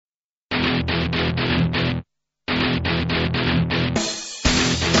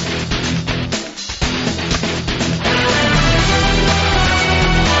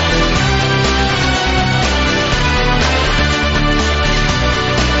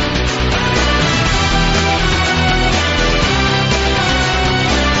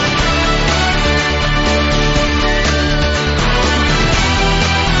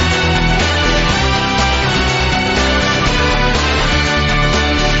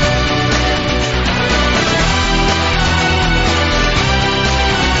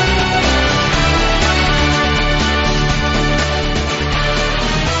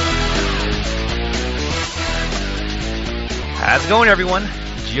going, everyone?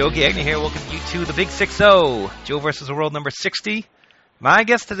 Joe Gagnon here. Welcome you to the Big 6-0, Joe versus the World number 60. My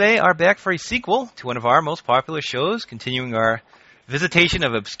guests today are back for a sequel to one of our most popular shows, continuing our visitation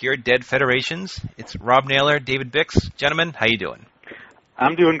of obscure dead federations. It's Rob Naylor, David Bix. Gentlemen, how you doing?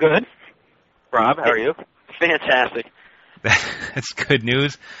 I'm doing good. Rob, how are you? Fantastic. That's good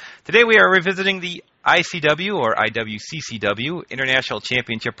news. Today we are revisiting the ICW, or IWCCW, International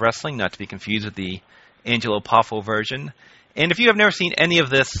Championship Wrestling, not to be confused with the Angelo Poffo version. And if you have never seen any of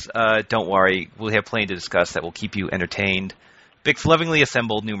this, don't worry. We'll have plenty to discuss that will keep you entertained. Bix lovingly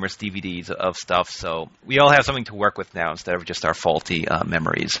assembled numerous DVDs of stuff, so we all have something to work with now instead of just our faulty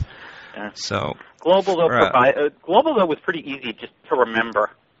memories. Yeah. So Global though was pretty easy just to remember,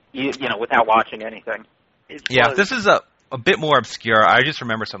 you know, without watching anything. This is a bit more obscure. I just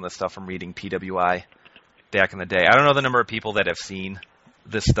remember some of the stuff from reading PWI back in the day. I don't know the number of people that have seen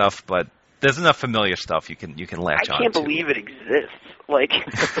this stuff, but there's enough familiar stuff you can latch on to. I can't believe it exists. Like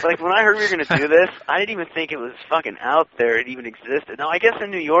when I heard we were going to do this, I didn't even think it was fucking out there. It even existed. Now, I guess in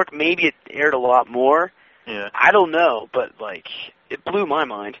New York, maybe it aired a lot more. Yeah. I don't know, but, like, it blew my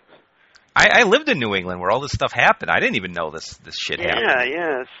mind. I lived in New England where all this stuff happened. I didn't even know this shit happened.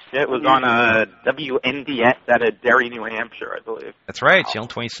 Yeah. It was on WNDS out of Derry, New Hampshire, I believe. That's right, Channel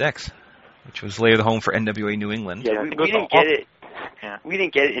 26, which was later the home for NWA New England. Yeah, we didn't get it. Yeah. We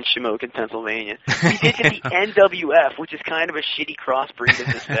didn't get it in Shamokin, Pennsylvania. We did get the NWF, which is kind of a shitty crossbreed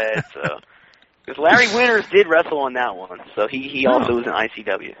of this fed. So, because Larry Winters did wrestle on that one, so he also was in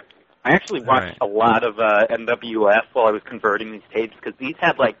ICW. I actually watched a lot of NWF while I was converting these tapes because these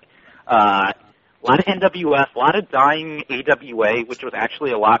had like a lot of NWF, a lot of dying AWA, which was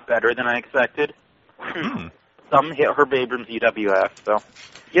actually a lot better than I expected. Some hit Herb Abrams UWF, so.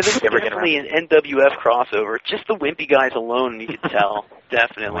 Yeah, there's definitely an NWF crossover. Just the wimpy guys alone, you could tell.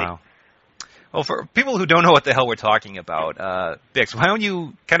 Definitely. Wow. Well, for people who don't know what the hell we're talking about, Bix, why don't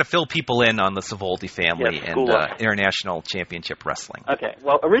you kind of fill people in on the Savoldi family and International Championship Wrestling? Okay.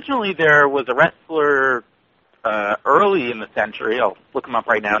 Well, originally there was a wrestler early in the century, I'll look him up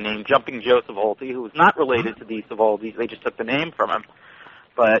right now, named Jumping Joe Savoldi, who was not related to the Savoldis. They just took the name from him.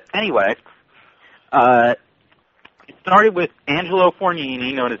 But anyway, it started with Angelo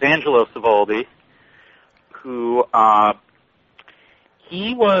Fornini, known as Angelo Savoldi, who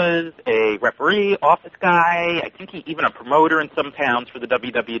he was a referee, office guy, I think he even a promoter in some towns for the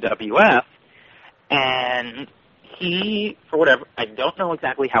WWF, and he, for whatever, I don't know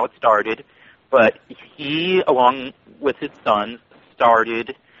exactly how it started, but he, along with his sons,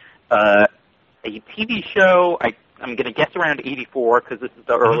 started a TV show, I'm going to guess around 84, because this is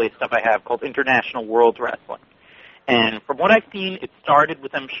the earliest stuff I have, called International World Wrestling. And from what I've seen, it started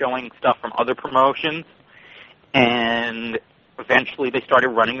with them showing stuff from other promotions, and eventually they started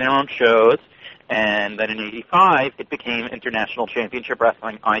running their own shows, and then in 85, it became International Championship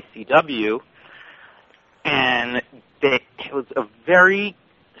Wrestling, ICW, and it was a very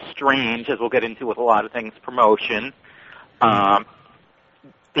strange, as we'll get into with a lot of things, promotion.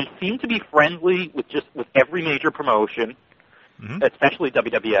 They seem to be friendly with every major promotion, especially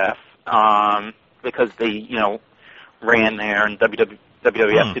WWF, because they, ran there, and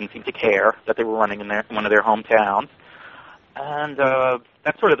WWF didn't seem to care that they were running in one of their hometowns. And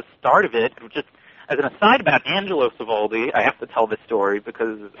that's sort of the start of it. Just as an aside about Angelo Savoldi, I have to tell this story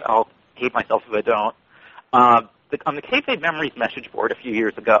because I'll hate myself if I don't. On the Kayfabe Memories message board a few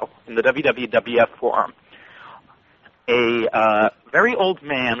years ago, in the WWF forum, a very old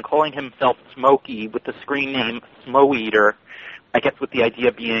man calling himself Smokey with the screen name Smo Eater, I guess with the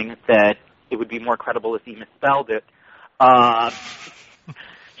idea being that it would be more credible if he misspelled it,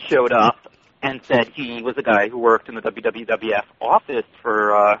 showed up and said he was a guy who worked in the WWF office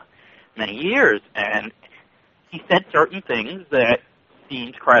for many years, and he said certain things that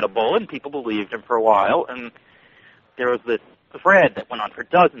seemed credible, and people believed him for a while, and there was this thread that went on for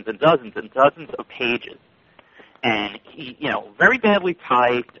dozens and dozens and dozens of pages, and he, very badly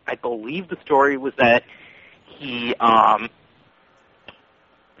typed. I believe the story was that he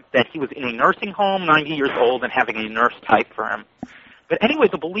was in a nursing home, 90 years old, and having a nurse type for him. But anyway,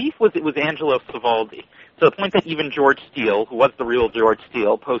 the belief was it was Angelo Savoldi. To the point that even George Steele, who was the real George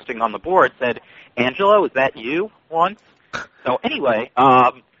Steele, posting on the board, said, "Angelo, is that you?" once. So anyway,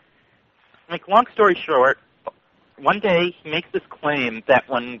 make long story short, one day he makes this claim that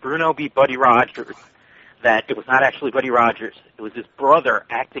when Bruno beat Buddy Rogers, that it was not actually Buddy Rogers. It was his brother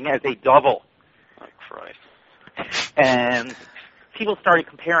acting as a double. Oh, Christ. And people started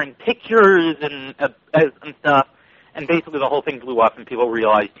comparing pictures and stuff, and basically the whole thing blew up, and people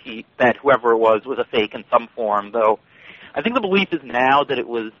realized that whoever it was a fake in some form, though I think the belief is now that it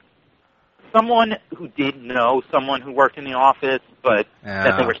was someone who did know someone who worked in the office, but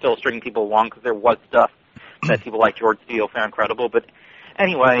that they were still stringing people along because there was stuff that people like George Steele found credible. But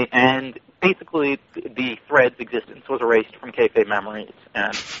anyway, and basically the Thread's existence was erased from kayfabe memories,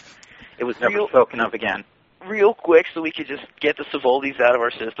 and it was never spoken of again. Real quick, so we could just get the Savoldis out of our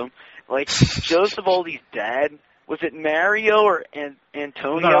system. Like, Joe Savoldi's dad, was it Mario or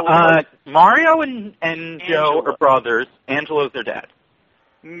Antonio? No, Mario and Joe are brothers. Angelo's their dad.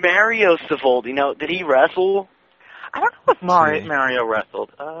 Mario Savoldi. Now, did he wrestle? I don't know if Mario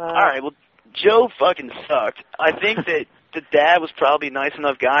wrestled. All right, well, Joe fucking sucked. I think that the dad was probably a nice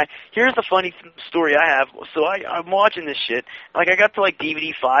enough guy. Here's the funny story I have. So I'm watching this shit. Like, I got to, like,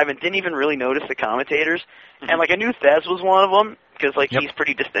 DVD 5 and didn't even really notice the commentators. And, like, I knew Thez was one of them because, like, he's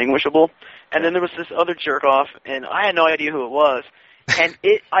pretty distinguishable. And then there was this other jerk-off, and I had no idea who it was. And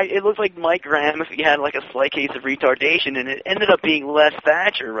it looked like Mike Graham if he had, like, a slight case of retardation, and it ended up being Les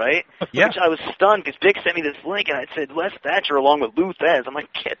Thatcher, right? Yeah. Which I was stunned because Vic sent me this link, and it said Les Thatcher along with Lou Thez. I'm like,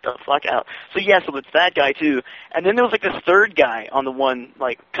 get the fuck out. So, yeah, so it's that guy, too. And then there was, like, this third guy on the one,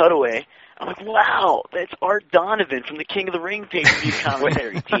 like, cutaway. I'm like, wow, that's Art Donovan from the King of the Ring pay-per-view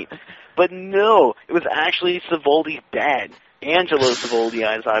commentary team. But no, it was actually Savoldi's dad, Angelo Savoldi,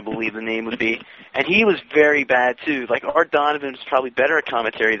 as I believe the name would be. And he was very bad, too. Like, Art Donovan was probably better at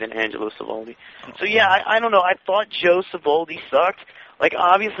commentary than Angelo Savoldi. So, yeah, I don't know. I thought Joe Savoldi sucked. Like,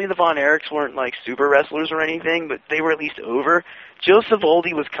 obviously the Von Erichs weren't, like, super wrestlers or anything, but they were at least over. Joe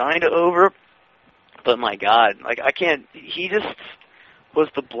Savoldi was kind of over. But, my God, like, I can't... He just was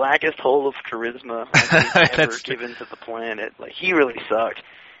the blackest hole of charisma I've ever given to the planet. Like, he really sucked.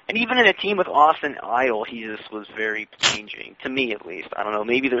 And even in a team with Austin Idol, he just was very changing, to me at least. I don't know,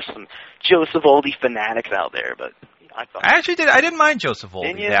 maybe there's some Joe Savoldi fanatics out there, but I thought... I didn't mind Joe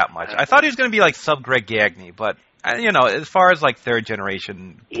Savoldi that much. I thought he was going to be like sub-Greg Gagne, but, you know, as far as like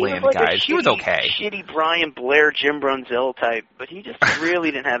third-generation bland guys, he was okay. Shitty Brian Blair, Jim Brunzell type, but he just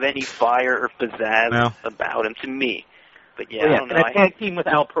really didn't have any fire or pizzazz about him, to me. But yeah, I don't know. In a tag team with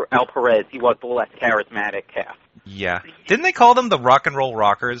Al Perez, he was the less charismatic half. Yeah. Didn't they call them the Rock and Roll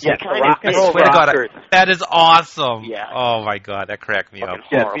Rockers? Yes, the Rock and Roll Rockers. That is awesome. Yeah. Oh, my God, that cracked me up.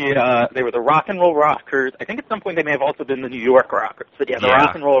 Yes, they were the Rock and Roll Rockers. I think at some point they may have also been the New York Rockers. But yeah, the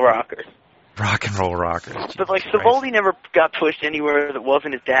Rock and Roll Rockers. Rock and Roll Rockers. But, like, Savoldi never got pushed anywhere that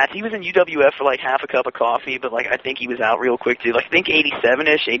wasn't his dad. He was in UWF for, like, half a cup of coffee, but, like, I think he was out real quick, too. Like, I think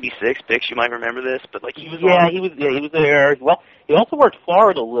 87-ish, 86, Bix, you might remember this, but, like, he was he was there. Well, he also worked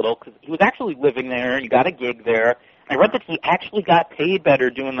Florida a little, because he was actually living there, and he got a gig there. I read that he actually got paid better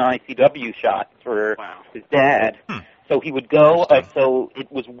doing the ICW shots for his dad. So he would go, so it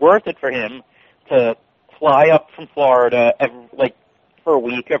was worth it for him to fly up from Florida, for a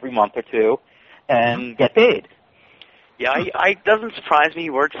week, every month or two, and get paid. Yeah, it doesn't surprise me he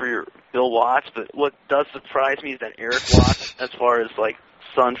worked for Bill Watts, but what does surprise me is that Eric Watts, as far as, like,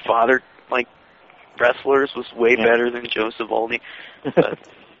 son-father, like, wrestlers, was way better than Joe Savoldi. But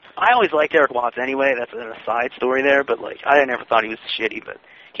I always liked Eric Watts anyway. That's an aside story there, but, like, I never thought he was shitty, but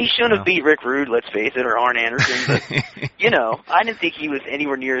he shouldn't have beat Rick Rude, let's face it, or Arn Anderson, but, you know, I didn't think he was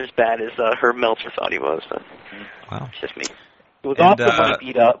anywhere near as bad as Herb Meltzer thought he was, but it's just me. It was also when he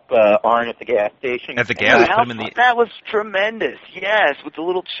beat up Arn at the gas station. At the gas station? That was tremendous, yes, with the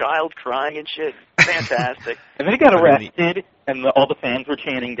little child crying and shit. Fantastic. And then he got arrested, and all the fans were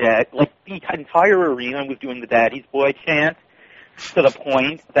chanting Dad. Like, the entire arena was doing the Daddy's Boy chant, to the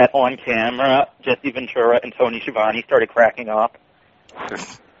point that on camera, Jesse Ventura and Tony Schiavone started cracking up.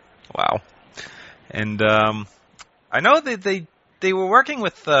 Wow. And I know that they were working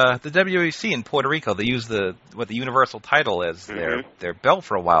with the WWC in Puerto Rico. They used the Universal title as their belt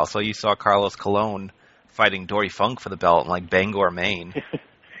for a while. So you saw Carlos Colon fighting Dory Funk for the belt in, like, Bangor, Maine.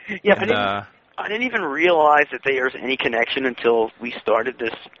 Yeah, and, I didn't even realize that there was any connection until we started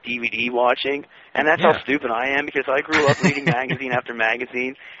this DVD watching. And that's how stupid I am, because I grew up reading magazine after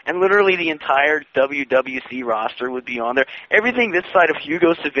magazine, and literally the entire WWC roster would be on there. Everything this side of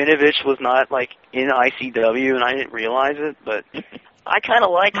Hugo Savinovich was not, like, in ICW, and I didn't realize it, but I kind of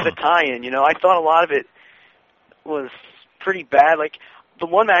liked the tie-in, you know. I thought a lot of it was pretty bad. Like, the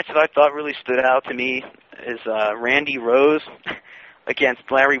one match that I thought really stood out to me is Randy Rose against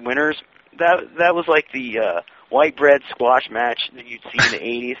Larry Winters. That was like the white bread squash match that you'd see in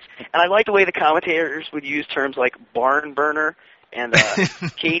the 80s. And I like the way the commentators would use terms like barn burner and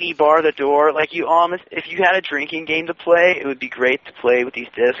Katie bar the door. Like, you almost, if you had a drinking game to play, it would be great to play with these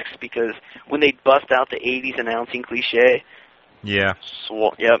discs, because when they bust out the 80s announcing cliche. Yeah.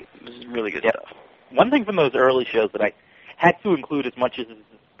 So, yep, this is really good stuff. One thing from those early shows that I had to include as much as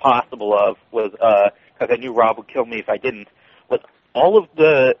possible of was, because I knew Rob would kill me if I didn't, was all of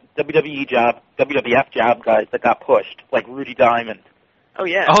the WWF job guys that got pushed, like Rudy Diamond. Oh,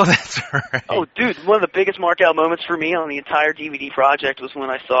 yeah. Oh, that's right. Oh, dude, one of the biggest mark-out moments for me on the entire DVD project was when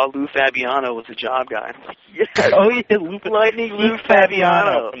I saw Lou Fabiano was a job guy. I'm like, yes. Oh, yeah, Lightning Lou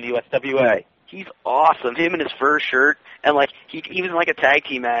Fabiano from the USWA. He's awesome. Him in his fur shirt, and like he was in like a tag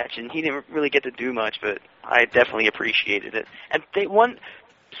team match, and he didn't really get to do much, but I definitely appreciated it. And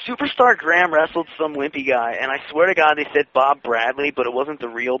Superstar Graham wrestled some wimpy guy, and I swear to God they said Bob Bradley, but it wasn't the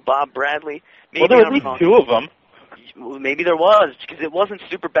real Bob Bradley. Maybe Well, there were at least two of them. Maybe there was, because it wasn't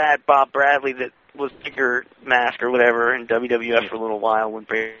super bad Bob Bradley that was bigger mask or whatever in WWF for a little while when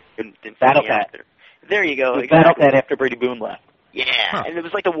Brady didn't Battle Cat. There you go. It was Exactly. Battle Cat after Brady Boone left. Yeah, Huh. and it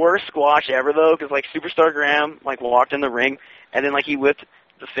was like the worst squash ever though, because like Superstar Graham like walked in the ring, and then like he whipped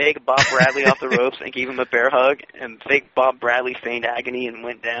the fake Bob Bradley off the ropes and gave him a bear hug, and fake Bob Bradley feigned agony and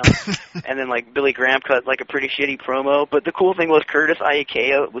went down. And then like Billy Graham cut like a pretty shitty promo, but the cool thing was Curtis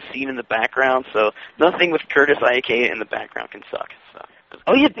Iakea was seen in the background, so nothing with Curtis Iakea in the background can suck. So.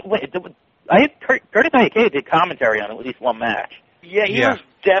 Oh, yeah, wait, Curtis Iakea did commentary on at least one match. Yeah, he Yeah. was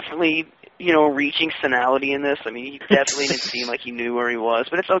definitely, reaching senility in this. I mean, he definitely didn't seem like he knew where he was,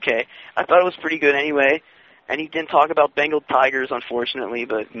 but it's okay. I thought it was pretty good anyway. And he didn't talk about Bengal Tigers, unfortunately,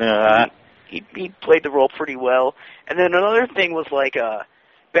 but No. he played the role pretty well. And then another thing was like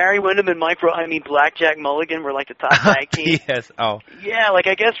Barry Windham and Blackjack Mulligan were like the top tag team. Yes. Oh. Yeah, like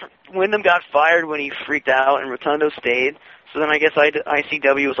I guess Windham got fired when he freaked out and Rotundo stayed. So then I guess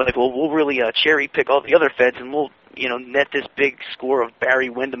ICW was like, well, we'll really cherry pick all the other feds and we'll, net this big score of Barry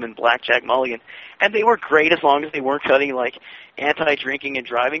Windham and Blackjack Mulligan. And they were great as long as they weren't cutting like anti-drinking and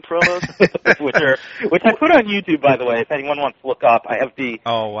driving promos. which I put on YouTube, by the way, if anyone wants to look up. I have the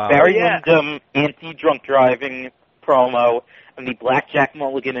Oh, wow. Barry Yeah. Windham anti-drunk driving promo and the Blackjack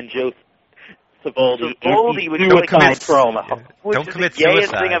Mulligan and Joe Savoldi would anti-suicide promo. Yeah. Which Don't is commit the gayest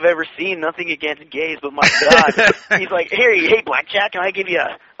suicide. thing I've ever seen. Nothing against gays, but my God. He's like, hey, Blackjack, can I give you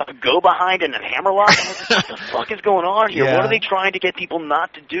a go-behind and a hammerlock? I'm like, what the fuck is going on here? Yeah. What are they trying to get people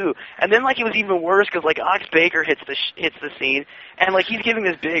not to do? And then, like, it was even worse because, like, Ox Baker hits the scene, and, like, he's giving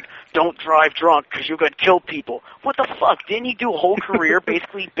this big, don't drive drunk because you're going to kill people. What the fuck? Didn't he do a whole career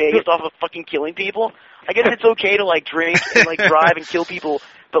basically based off of fucking killing people? I guess it's okay to, like, drink and, like, drive and kill people,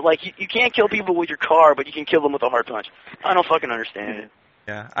 but, like, you can't kill people with your car, but you can kill them with a hard punch. I don't fucking understand it.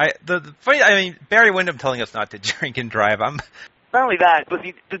 Yeah. The funny. Barry Windham telling us not to drink and drive. Not only that, but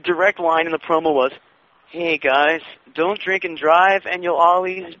the direct line in the promo was, hey, guys, don't drink and drive, and you'll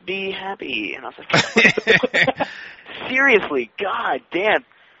always be happy. And I was like, seriously, god damn.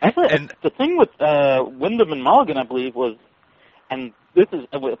 Actually, And- the thing with Windham and Mulligan, I believe, was, and this is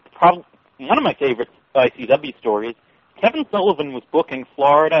probably one of my favorite ICW stories, Kevin Sullivan was booking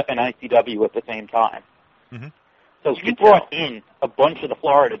Florida and ICW at the same time. Mm-hmm. So he brought in a bunch of the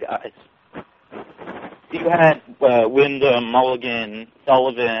Florida guys. You had Windham, Mulligan,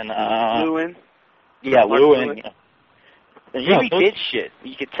 Sullivan, Lewin. yeah, Mark Lewin. Lewin. And, Maybe did shit.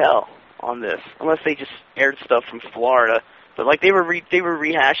 You could tell on this, unless they just aired stuff from Florida. But like they were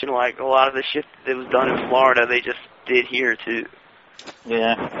rehashing like a lot of the shit that was done in Florida. They just did here too.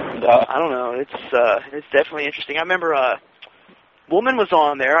 yeah. I don't know. It's definitely interesting. I remember Woman was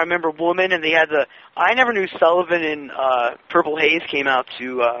on there. I remember Woman, and they had I never knew Sullivan and Purple Haze came out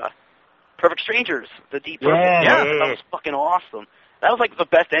to Perfect Strangers, the Deep Purple. Yeah. That was fucking awesome. That was like the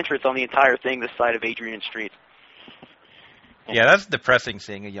best entrance on the entire thing this side of Adrian Street. Yeah, that's depressing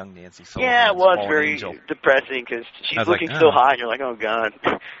seeing a young Nancy Sullivan. Yeah, it was fallen very angel. depressing because she's I was looking like, so oh. hot, and you're like, oh god.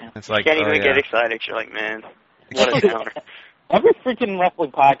 It's like, Can't even oh, yeah. get excited. You're like, man, what a downer. Every freaking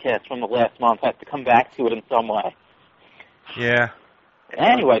wrestling podcast from the last month has to come back to it in some way. Yeah.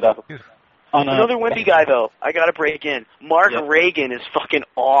 Anyway, though. On Another wimpy guy, though. I got to break in. Mark Yep. Reagan is fucking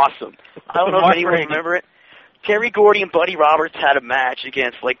awesome. I don't know if Mark anyone Reagan. remember it. Terry Gordy and Buddy Roberts had a match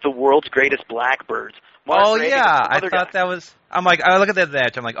against, like, the world's greatest Blackbirds. Mark Oh, Reagan yeah. is I another thought guy. that was... I'm like, I look at that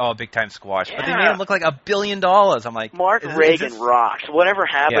match, I'm like, oh, big time squash. But they Yeah. made him look like $1 billion. I'm like, Mark is Reagan this- rocks. Whatever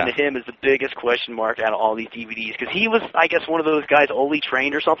happened Yeah. to him is the biggest question mark out of all these DVDs. Because he was, I guess, one of those guys only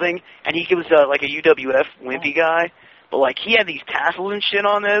trained or something, and he was like a UWF wimpy guy. But, like, he had these tassels and shit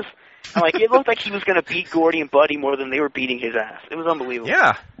on this. And, like, it looked like he was going to beat Gordy and Buddy more than they were beating his ass. It was unbelievable.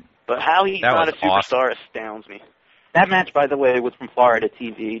 Yeah. But how he's That not a was superstar astounds me. That match, by the way, was from Florida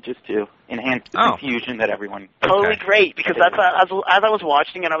TV, just to enhance the Oh. confusion that everyone... Totally Okay. great, because that's as I was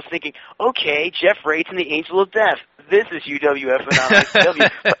watching and I was thinking, okay, Jeff Wright's in the Angel of Death. this is UWF and not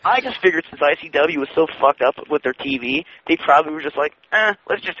ICW. But I just figured since ICW was so fucked up with their TV, they probably were just like,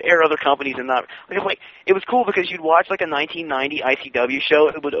 let's just air other companies and not. Like, it was cool because you'd watch like a 1990 ICW show,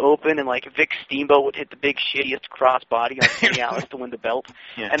 it would open and like Vic Steamboat would hit the big shittiest crossbody on Kenny Alice to win the belt,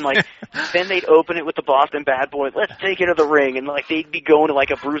 and like then they'd open it with the Boston Bad Boys, let's take it to the ring, and like they'd be going to like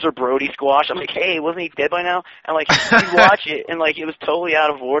a Bruiser Brody squash. I'm like, hey, wasn't he dead by now? And like you'd watch it and like it was totally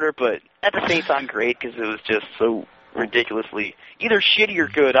out of order, but at the same time great because it was just so ridiculously either shitty or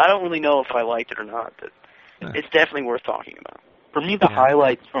good. I don't really know if I liked it or not, but it's definitely worth talking about. For me, the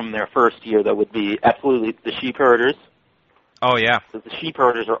highlights from their first year, though, would be absolutely the Sheep Herders. Oh, yeah. Because the Sheep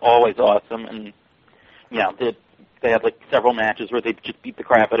Herders are always awesome, and, they had, like, several matches where they just beat the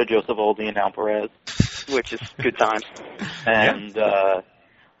crap out of Joseph Oldie and Al Perez. Which is good times. And,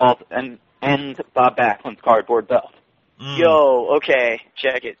 and Bob Backlund's cardboard belt. Yo, okay,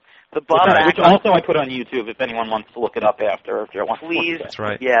 check it. The Bob Backlund, which also I put on YouTube if anyone wants to look it up after. If you want please, to that's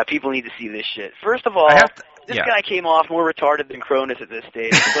right. Yeah, people need to see this shit. First of all, this guy came off more retarded than Cronus at this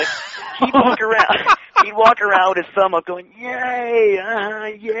stage. Like he'd walk around with his thumb up, going yay,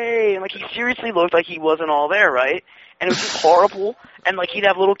 yay, and like he seriously looked like he wasn't all there, right? And it was just horrible. And like he'd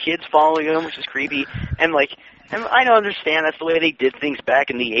have little kids following him, which is creepy. And I don't understand that's the way they did things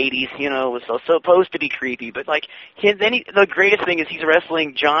back in the 80s, it was supposed to be creepy, but like the greatest thing is he's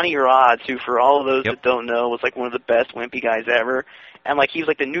wrestling Johnny Rodz, who for all of those that don't know was like one of the best wimpy guys ever, and like he was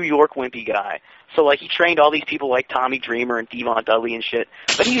like the New York wimpy guy. So like he trained all these people like Tommy Dreamer and Devon Dudley and shit,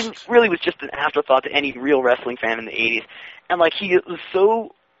 but he really was just an afterthought to any real wrestling fan in the 80s. And like he was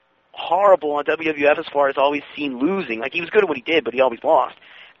so horrible on WWF as far as always seen losing. Like he was good at what he did, but he always lost.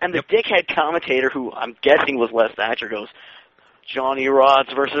 And the dickhead commentator, who I'm guessing was Les Thatcher, goes, Johnny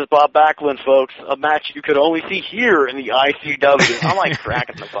Rodz versus Bob Backlund, folks, a match you could only see here in the ICW. I'm like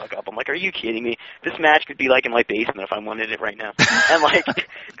cracking the fuck up. I'm like, are you kidding me? This match could be like in my basement if I wanted it right now. And like,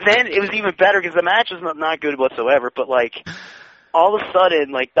 then it was even better because the match was not good whatsoever, but like, all of a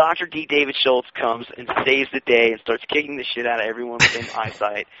sudden, like, Dr. D. David Schultz comes and saves the day and starts kicking the shit out of everyone within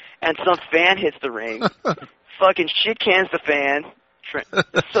eyesight. And some fan hits the ring, fucking shit cans the fan.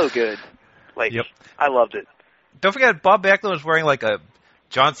 It's so good. Like, I loved it. Don't forget, Bob Backlund was wearing like a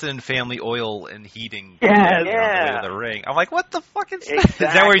Johnson Family Oil and Heating in the ring. I'm like, what the fuck is that? Is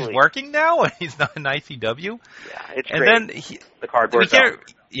that where he's working now? He's not in ICW? Yeah, it's and great. Then the cardboard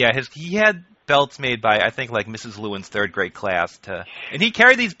belt. He had belts made by, I think, like Mrs. Lewin's third grade class. And he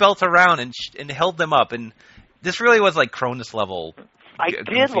carried these belts around and held them up. And this really was like Cronus level. I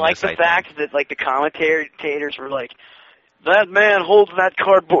did like the fact that like the commentators were like, that man holds that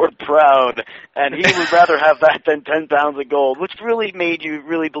cardboard proud, and he would rather have that than 10 pounds of gold, which really made you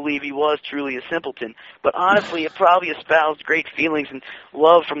really believe he was truly a simpleton. But honestly, it probably espoused great feelings and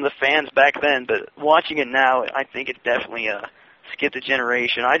love from the fans back then, but watching it now, I think it definitely skipped a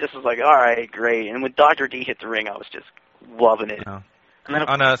generation. I just was like, all right, great. And when Dr. D hit the ring, I was just loving it. Oh. And then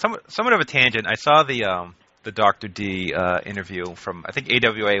on somewhat of a tangent, I saw the Dr. D interview from, I think,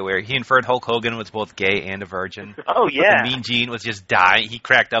 AWA, where he inferred Hulk Hogan was both gay and a virgin. Oh, yeah. And Mean Gene was just dying. He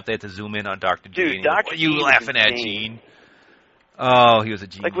cracked up. They had to zoom in on Dr. D. Dude, Dr. What are you laughing at, Gene? Oh, he was a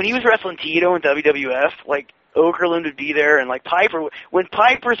genius. Like, when he was wrestling Tito in WWF, like, Okerlund would be there, and, like, Piper, when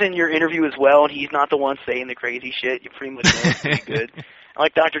Piper's in your interview as well, and he's not the one saying the crazy shit, you pretty much know it's pretty good. And,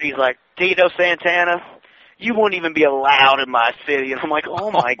 like, Dr. D's like, Tito Santana, you wouldn't even be allowed in my city. And I'm like,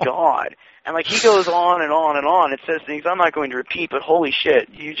 oh, my God. And, like, he goes on and on and on. It says things I'm not going to repeat, but holy shit,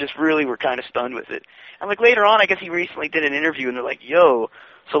 you just really were kind of stunned with it. And, like, later on, I guess he recently did an interview, and they're like, yo,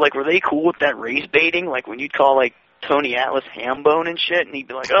 so, like, were they cool with that race baiting? Like, when you'd call, like, Tony Atlas ham bone and shit, and he'd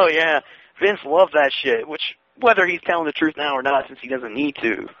be like, oh, yeah, Vince loved that shit, which, whether he's telling the truth now or not, since he doesn't need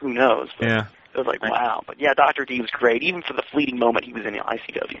to, who knows? But yeah. It was like, wow. But, yeah, Dr. D was great, even for the fleeting moment he was in the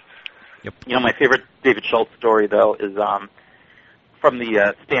ICW. Yep. You know, my favorite David Schultz story, though, is from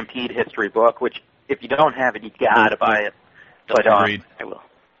the Stampede history book, which, if you don't have it, you gotta buy it. But, Agreed. I will.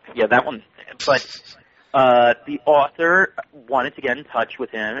 Yeah, that one. But the author wanted to get in touch with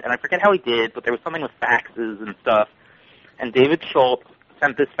him, and I forget how he did, but there was something with faxes and stuff. And David Schultz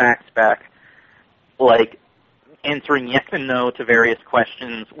sent this fax back, like, answering yes and no to various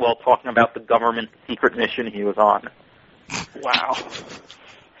questions while talking about the government secret mission he was on. Wow.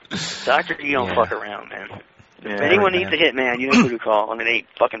 Dr. D don't fuck around, man. Yeah, if anyone needs a hitman, you know who to call, and it ain't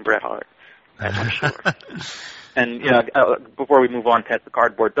fucking Bret Hart. That's for sure. And, you know, before we move on past the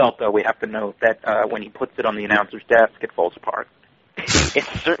cardboard belt, though, we have to note that when he puts it on the announcer's desk, it falls apart. It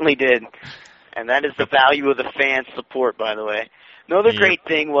certainly did. And that is the value of the fans' support, by the way. Another great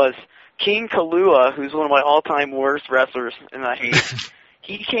thing was King Kalua, who's one of my all-time worst wrestlers, and I hate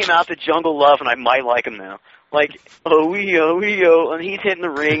he came out to Jungle Love, and I might like him now. Like, oh, and he's hitting the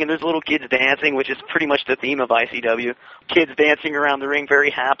ring, and there's little kids dancing, which is pretty much the theme of ICW. Kids dancing around the ring very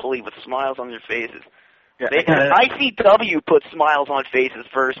happily with smiles on their faces. Yeah, ICW puts smiles on faces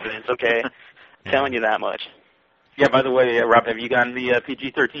first, Vince, okay? Telling you that much. Yeah, by the way, Rob, have you gotten the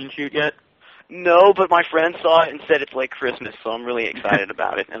PG-13 shoot yet? No, but my friend saw it and said it's like Christmas, so I'm really excited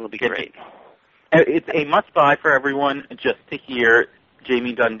about it, and it'll be great. It's a must-buy for everyone just to hear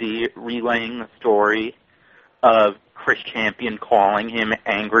Jamie Dundee relaying the story of Chris Champion calling him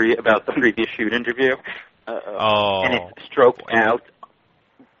angry about the previous shoot interview. Oh. And it's stroked out,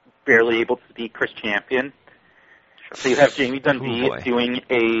 barely able to speak Chris Champion. So you have Jamie Dundee doing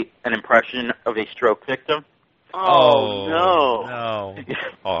an impression of a stroke victim. Oh, no.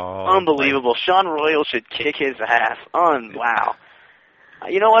 No. Unbelievable. Sean Royal should kick his ass. Wow.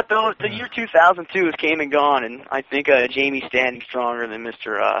 You know what, though? The year 2002 has came and gone, and I think Jamie's standing stronger than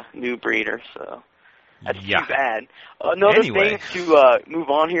Mr. New Breeder, so that's too bad. Another thing to move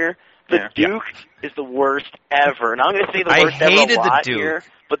on here, the Duke is the worst ever. And I'm going to say the worst ever a lot here,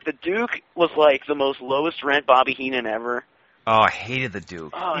 but the Duke was like the most lowest rent Bobby Heenan ever. Oh, I hated the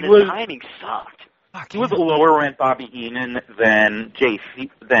Duke. Oh, and his timing sucked. He was a lower rent Bobby Heenan than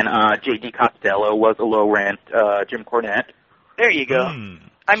J.D. Costello was a low rent Jim Cornette. There you go.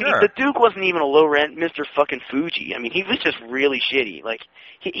 I mean, the Duke wasn't even a low-rent Mr. fucking Fuji. I mean, he was just really shitty. Like,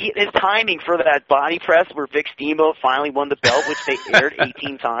 his timing for that body press where Vic Steamboat finally won the belt, which they aired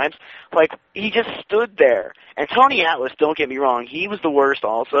 18 times, like, he just stood there. And Tony Atlas, don't get me wrong, he was the worst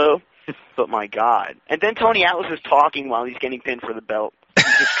also, but my God. And then Tony Atlas is talking while he's getting pinned for the belt.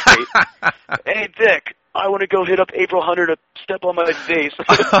 He's just great. Hey, Vic, I want to go hit up April Hunter to step on my face.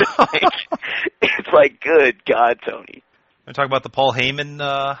 It's like, good God, Tony. Want to talk about the Paul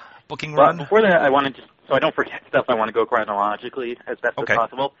Heyman booking run? But before that, I want to so I don't forget stuff, I want to go chronologically as best as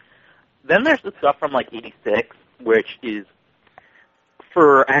possible. Then there's the stuff from, like, 86, which is,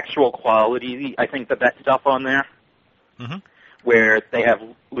 for actual quality, I think the best stuff on there, where they have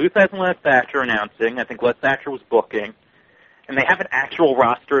Lou Thesz and Les Thatcher announcing. I think Les Thatcher was booking. And they have an actual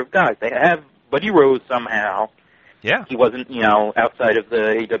roster of guys. They have Buddy Rose somehow. Yeah. He wasn't, outside of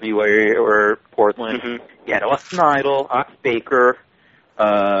the AWA or Portland. He had Austin Idol, Ox Baker,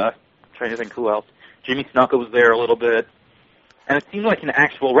 trying to think who else. Jimmy Snuka was there a little bit. And it seemed like an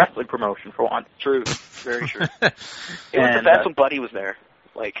actual wrestling promotion for once. True. Very true. It was the best when Buddy was there.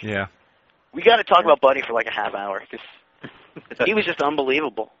 Like, we got to talk about Buddy for like a half hour. He was just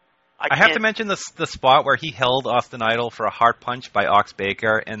unbelievable. I have to mention the spot where he held Austin Idol for a heart punch by Ox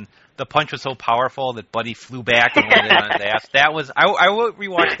Baker, and the punch was so powerful that Buddy flew back and landed on his ass. That was I will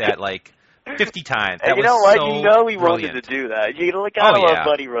rewatch that like 50 times. That and you know what? He brilliant. wanted to do that. You gotta love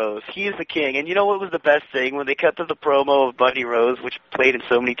Buddy Rose. He's the king. And you know what was the best thing? When they cut to the promo of Buddy Rose, which played in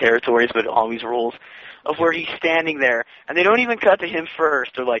so many territories but always rules, of where he's standing there, and they don't even cut to him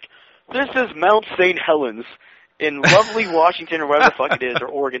first. They're like, "This is Mount St. Helens in lovely Washington or wherever the fuck it is, or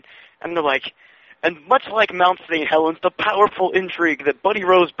Oregon." And they're like, and much like Mount St. Helens, the powerful intrigue that Buddy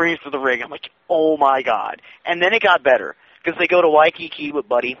Rose brings to the ring. I'm like, oh my God. And then it got better, because they go to Waikiki with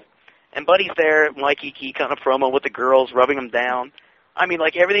Buddy, and Buddy's there at Waikiki kind of promo with the girls, rubbing them down. I mean,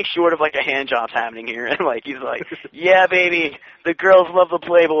 like, everything short of, like, a hand job's happening here. And, like, he's like, yeah, baby, the girls love the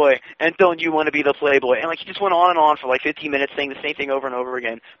Playboy, and don't you want to be the Playboy? And, like, he just went on and on for, like, 15 minutes saying the same thing over and over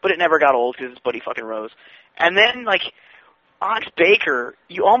again, but it never got old because it's Buddy fucking Rose. And then, like, Ox Baker,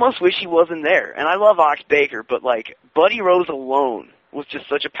 you almost wish he wasn't there. And I love Ox Baker, but, like, Buddy Rose alone was just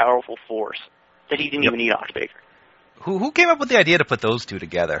such a powerful force that he didn't even need Ox Baker. Who came up with the idea to put those two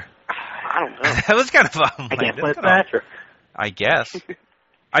together? I don't know. That was kind of I guess Les Thatcher. I guess.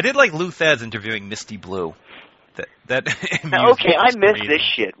 I did like Lou Thesz interviewing Misty Blue. That okay, I missed this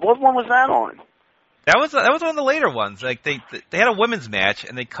shit. What one was that on? That was one of the later ones. Like they had a women's match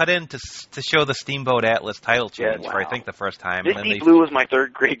and they cut in to show the Steamboat Atlas title change for I think the first time. Misty Blue was my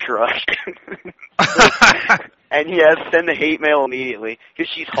third grade crush. And yes, send the hate mail immediately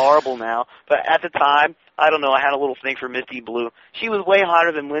because she's horrible now. But at the time, I don't know. I had a little thing for Misty Blue. She was way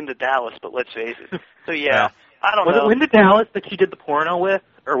hotter than Linda Dallas, but let's face it. So yeah, I don't know. Was it Linda Dallas that she did the porno with,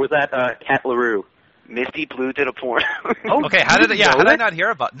 or was that Cat LaRue? Misty Blue did a porno. Okay, how did I not hear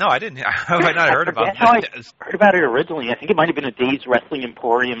about? No, I didn't. How have I not heard about that? I heard about it originally. I think it might have been a Days Wrestling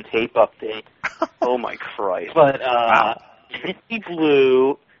Emporium tape update. Oh my Christ! But Misty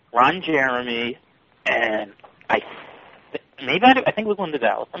Blue, Ron Jeremy, and I think it was Linda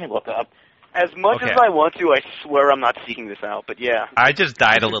Dallas. Let me look up. As much as I want to, I swear I'm not seeking this out, but yeah. I just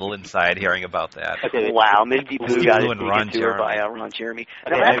died a little inside hearing about that. Okay. Wow, Misty Blue got it taken to her by Ron Jeremy.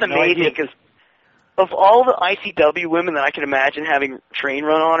 Now, that's amazing, because of all the ICW women that I can imagine having train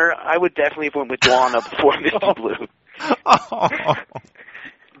run on her, I would definitely have went with Donna before Misty Blue.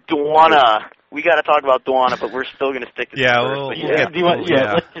 Donna. We got to talk about Donna, but we're still going to stick to Yeah, first. well, But we'll get- Do you want,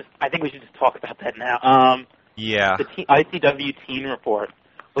 yeah. let's just. I think we should just talk about that now. Yeah. The ICW Teen Report.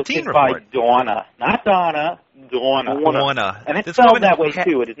 Teen Hosted by Report. Donna, not Donna. Donna. Donna. And it's This spelled woman that way ha-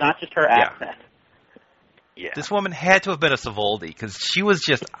 too. It is not just her Yeah. accent. Yeah. This woman had to have been a Savoldi because she was.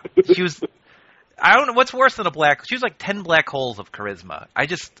 I don't know what's worse than a black. She was like 10 black holes of charisma. I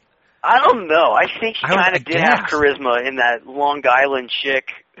don't know. I think she I don't- kind I of did have guess. charisma in that Long Island chick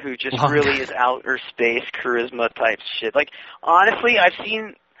who just Long really is outer space charisma type shit. Like, honestly, I've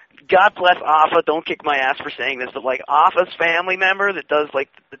seen, God bless Alpha, don't kick my ass for saying this, but like Alpha's family member that does like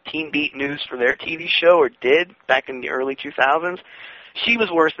the Teen Beat News for their TV show, or did, back in the early 2000s, she was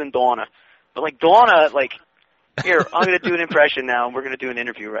worse than Donna. But like Donna, like, here, I'm going to do an impression now, and we're going to do an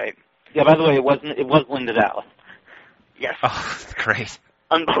interview, right? Yeah. By the way, it was Linda Dallas. Yes. Oh, great.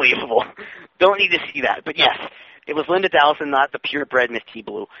 Unbelievable. Don't need to see that. But yes, it was Linda Dallas and not the purebred Misty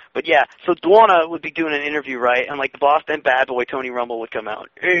Blue. But yeah, so Donna would be doing an interview, right? And like the Boston bad boy, Tony Rumble, would come out.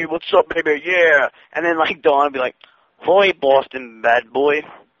 Hey, what's up, baby? Yeah. And then like Donna would be like, "Hoi, Boston bad boy.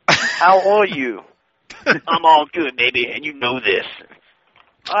 How are you? I'm all good, baby, and you know this.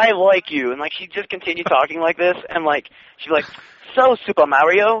 I like you." And like she'd just continue talking like this, and like she'd be like, "So, Super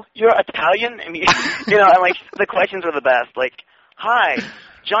Mario, you're Italian?" I mean, you know, and like the questions are the best. Like, "Hi,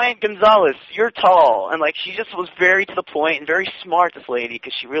 Giant Gonzalez, you're tall." And like she just was very to the point and very smart, this lady,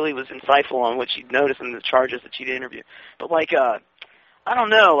 because she really was insightful on what she'd noticed in the charges that she'd interview. But like, I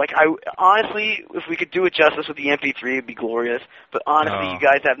don't know. Like, I honestly, if we could do it justice with the MP3, it'd be glorious. But honestly, Oh. you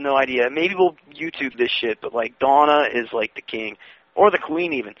guys have no idea. Maybe we'll YouTube this shit. But like, Donna is like the king. Or the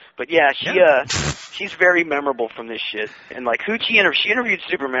queen, even. But yeah, she's very memorable from this shit. And like, who'd she interview? She interviewed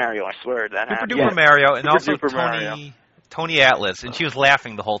Super Mario, I swear that Super happened. Duper Yeah. Mario and Super also Duper Mario. Tony Atlas, and she was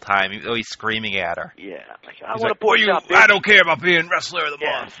laughing the whole time, even though he's screaming at her. Yeah. Like, I He's want like, to boy shop, I bitch. don't care about being wrestler of the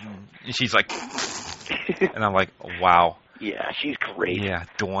Yeah. month. And she's like, and I'm like, wow. Yeah, she's great. Yeah,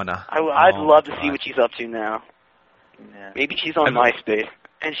 Donna. I'd Oh, love to God. see what she's up to now. Yeah. Maybe she's on I MySpace.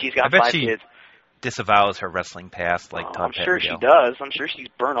 And she's I got bet 5 she kids. disavows her wrestling past like Oh, Tom I'm sure Pettengill. she does. I'm sure she's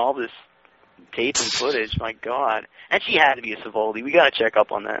burnt all this tape and footage. My God. And she had to be a Savoldi. We got to check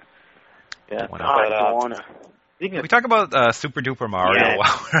up on that. Yeah. Donna. Donna. Speaking of We talk about Super Duper Mario. Yeah.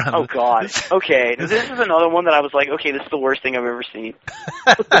 While we're on Oh, God. Okay, this is another one that I was like, okay, this is the worst thing I've ever seen.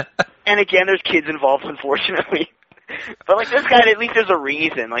 And again, there's kids involved, unfortunately. But, like, this guy, at least there's a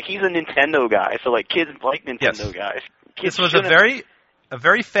reason. Like, he's a Nintendo guy, so, like, kids like Nintendo Yes. guys. Kids This was shouldn't- a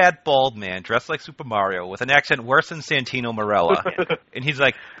very fat bald man dressed like Super Mario with an accent worse than Santino Marella. And he's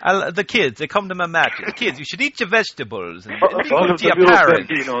like, the kids, they come to my matches. Kids, you should eat your vegetables and be all good of to the your little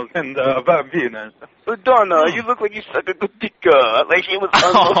parents. bambinos and bambinas. Donna, you look like you suck a good dick. Like, it was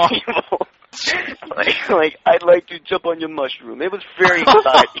unbelievable. like, I'd like to jump on your mushroom. It was very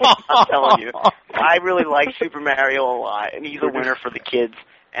exciting, I'm telling you. I really like Super Mario a lot, and he's a winner for the kids.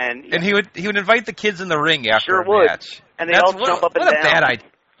 And And he would invite the kids in the ring after Sure a would. match. And they all jump up and what a down. bad idea.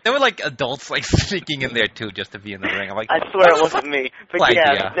 There were like adults like sneaking in there too just to be in the ring. I'm like, I swear it wasn't me. But Like,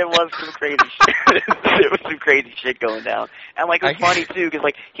 yeah, yeah. there was some crazy shit. There was some crazy shit going down. And like, it was funny too, because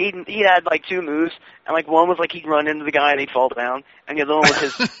like, he had like 2 moves, and like, one was like he'd run into the guy and he'd fall down, and the other one was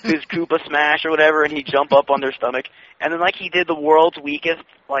his Koopa smash or whatever, and he'd jump up on their stomach. And then like, he did the world's weakest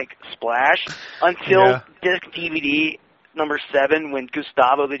like splash until Yeah. disc DVD number 7 when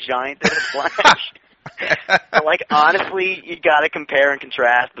Gustavo the Giant did a splash. But like, honestly, you gotta compare and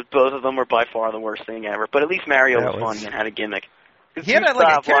contrast, but both of them were by far the worst thing ever. But at least Mario That was funny and had a gimmick. he had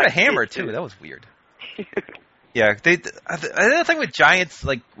a hammer too. That was weird. Yeah, another thing with Giants,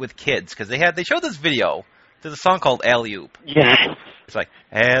 like with kids, because they showed this video. There's a song called Alley Oop. Yes. It's like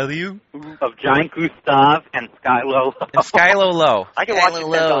Alley Oop Of Giant Gustav and Skylo. and Skylo Low. I can watch it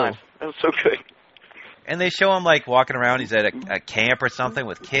 10 times. That was so good. And they show him like walking around. He's at a camp or something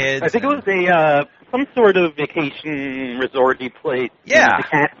with kids. I think it was a some sort of vacation resorty place Yeah. in the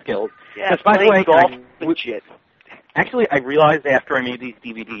Catskills. Yeah, Because, by the playing way, golf I- and shit. Actually, I realized after I made these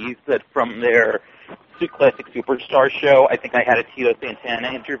DVDs that from their Classic Superstar show, I think I had a Tito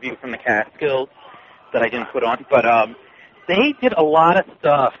Santana interview from the Catskills that I didn't put on. But they did a lot of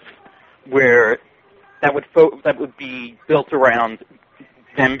stuff where that would be built around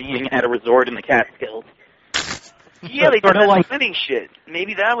them being at a resort in the Catskills. Yeah, they sort did of that like- swimming shit.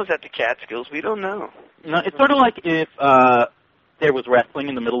 Maybe that was at the Catskills. We don't know. No, it's sort of like if there was wrestling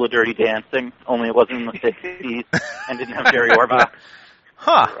in the middle of Dirty Dancing, only it wasn't in the 60s and didn't have Jerry Orbach.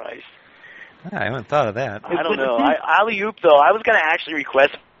 Huh. Christ. I haven't thought of that. I don't know. Alley-oop, though, I was going to actually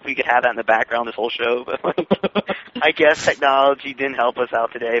request we could have that in the background this whole show. But like, I guess technology didn't help us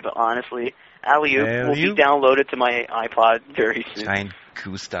out today. But honestly, Alley-Oop will be downloaded to my iPod very soon. Giant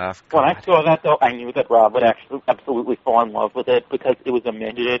Gustav. When I saw that, though, I knew that Rob would actually absolutely fall in love with it because it was a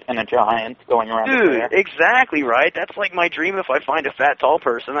midget and a giant going around the fair. Dude, exactly, right? That's like my dream if I find a fat, tall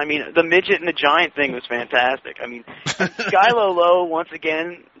person. I mean, the midget and the giant thing was fantastic. I mean, Sky Lolo, once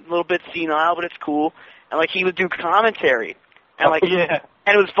again, a little bit senile, but it's cool. And, like, he would do commentary. And, like, and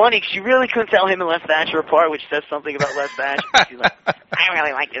it was funny because you really couldn't tell him and Les Thatcher apart, which says something about Les Thatcher. She's like, I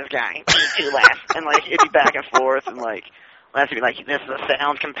really like this guy. Me too, Les. And, like, it'd be back and forth, and, like, Les would be like, this is a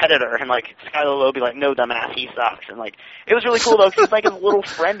sound competitor. And, like, Sky Lolo would be like, no, dumbass, he sucks. And, like, it was really cool, though, because he's like his little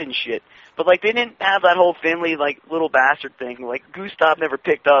friend and shit. But, like, they didn't have that whole Finley, like, little bastard thing. Like, Gustav never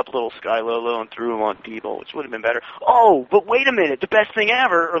picked up little Sky Lolo and threw him on people, which would have been better. Oh, but wait a minute. The best thing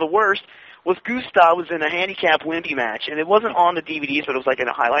ever, or the worst, was Gustav was in a handicap wimpy match. And it wasn't on the DVDs, but it was, like, in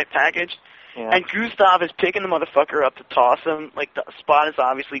a highlight package. Yeah. And Gustav is picking the motherfucker up to toss him. Like, the spot is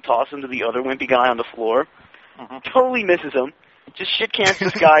obviously toss him to the other wimpy guy on the floor. Totally misses him. Just shit cans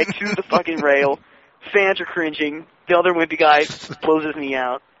this guy to the fucking rail. Fans are cringing. The other wimpy guy blows his knee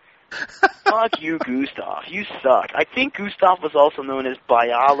out. Fuck you, Gustav. You suck. I think Gustav was also known as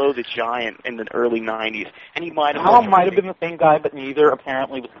Bialo the Giant in the early 90s. And he might have been the same guy, but neither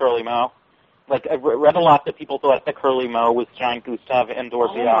apparently was Curly Mo. Like, I read a lot that people thought that Curly Mo was Giant Gustav and or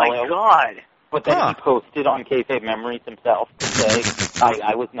Bialo. Oh, my God. But then he posted on Kayfabe Memories himself to say,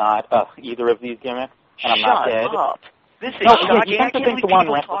 I was not either of these gimmicks, and I'm not dead. Shut up. This is shocking. I can't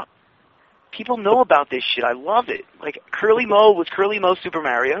believe people know about this shit. I love it. Like, was Curly Mo Super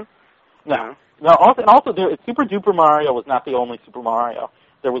Mario? No. Also, Super Duper Mario was not the only Super Mario.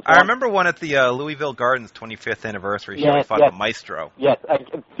 There was I remember one at the Louisville Gardens 25th anniversary show. He fought the Maestro. Yes,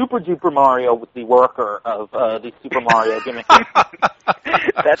 Super Duper Mario was the worker of the Super Mario gimmick.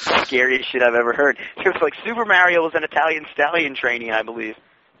 That's the scariest shit I've ever heard. It was like Super Mario was an Italian stallion trainee, I believe.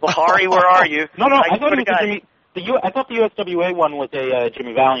 Bahari, where are you? No, I thought it was I thought the USWA one was a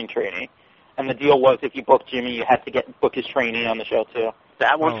Jimmy Valiant trainee. And the deal was if you booked Jimmy, you had to book his trainee on the show, too.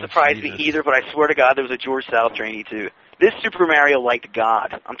 That won't surprise me either, but I swear to God there was a George South trainee, too. This Super Mario liked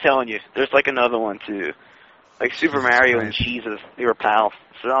God. I'm telling you. There's like another one, too. Like Super Mario and Jesus. They were pals.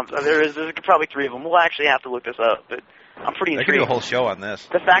 So there's probably three of them. We'll actually have to look this up, but I'm pretty intrigued. I could do a whole show on this.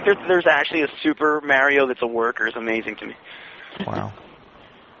 The fact that there's actually a Super Mario that's a worker is amazing to me. Wow.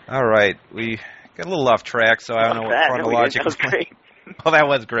 All right. We got a little off track, so I don't know what chronological. That was great. Well, that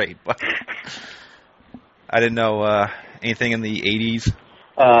was great, but I didn't know anything in the 80s.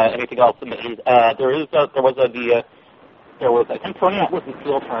 Anything else in the 80s? There was, I think Tony Atlas's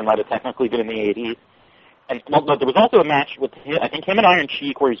heel turn might have technically been in the 80s. And there was also a match with him, I think him and Iron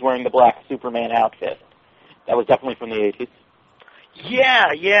Sheik where he's wearing the black Superman outfit. That was definitely from the 80s. Yeah,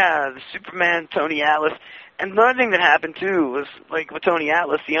 the Superman, Tony Atlas. And another thing that happened, too, was, like, with Tony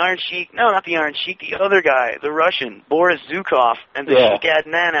Atlas, the Iron Sheik, no, not the Iron Sheik, the other guy, the Russian, Boris Zukov, and the Sheik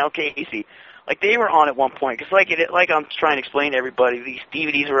Adnan Al-Casey. Like, they were on at one point, because, like I'm trying to explain to everybody, these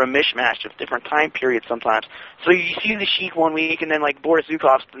DVDs were a mishmash of different time periods sometimes. So you see the Sheik one week, and then, like, Boris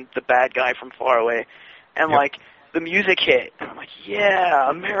Zukov's the bad guy from far away. And, like, the music hit. And I'm like, yeah,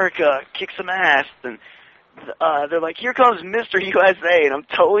 America, kick some ass. And they're like, here comes Mr. USA, and I'm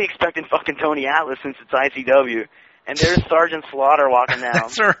totally expecting fucking Tony Atlas since it's ICW. And there's Sergeant Slaughter walking down.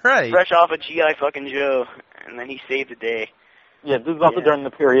 That's right. Fresh off of G.I. fucking Joe. And then he saved the day. Yeah, this is also during the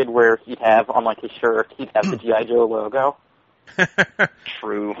period where he'd have, on like his shirt, he'd have the G.I. Joe logo.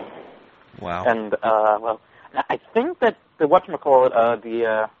 True. Wow. And, well, I think that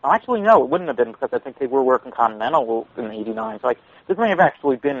whatchamacallit, actually, no, it wouldn't have been because I think they were working Continental in '89. So, like, this may have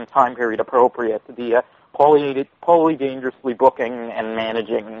actually been time period appropriate to the Paulie dangerously booking and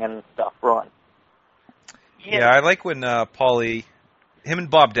managing and stuff run. Yeah, I like when Paulie, him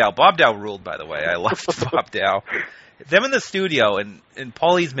and Bob Dow ruled, by the way. I loved Bob Dow. Them in the studio, and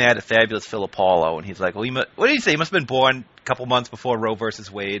Paulie's mad at Fabulous Philip Paulo, and he's like, well, what did he say? He must have been born a couple months before Roe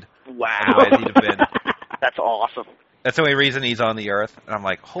versus Wade. Wow. Otherwise he'd have been. That's awesome. That's the only reason he's on the earth. And I'm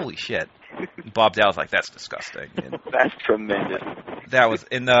like, holy shit. And Bob Dow's like, that's disgusting. And that's tremendous. That was,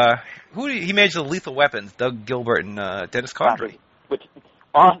 and he managed the Lethal Weapons, Doug Gilbert and Dennis Condrey. Which,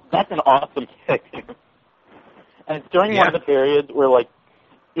 that's an awesome kick. And it's during one of the periods where, like,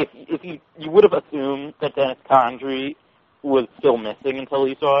 if you would have assumed that Dennis Condrey was still missing until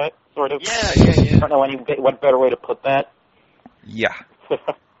you saw it, sort of. Yeah. I don't know what better way to put that. Yeah.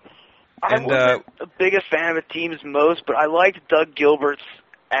 I wasn't the biggest fan of the team's most, but I liked Doug Gilbert's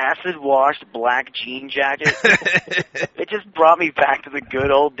acid-washed black jean jacket. It just brought me back to the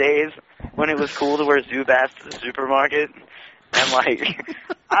good old days when it was cool to wear Zubaz to the supermarket. And, like,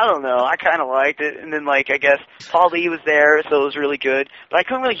 I don't know. I kind of liked it. And then, like, I guess Paul Lee was there, so it was really good. But I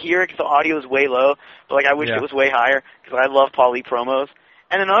couldn't really hear it because the audio was way low. But, like, I wish it was way higher because I love Paul Lee promos.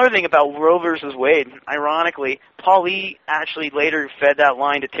 And another thing about Roe versus Wade, ironically, Paul Lee actually later fed that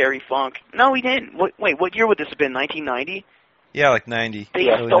line to Terry Funk. No, he didn't. Wait, what year would this have been, 1990? Yeah, like 90. They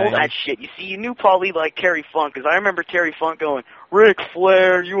stole that shit. You see, you knew Paul Lee liked Terry Funk, because I remember Terry Funk going, Ric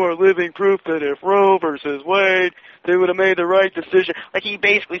Flair, you are living proof that if Roe versus Wade, they would have made the right decision. Like, he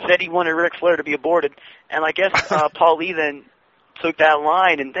basically said he wanted Ric Flair to be aborted. And I guess Paul Lee then took that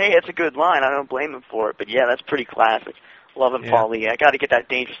line, and hey, it's a good line. I don't blame him for it. But yeah, that's pretty classic. Loving Paul Lee. I got to get that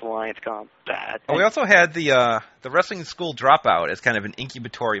Dangerous Alliance gone. Bad. Oh, we also had the wrestling school dropout as kind of an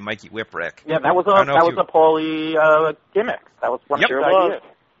incubatory Mikey Whipwreck. Yeah, that was a Paul Lee gimmick. That was one of his ideas.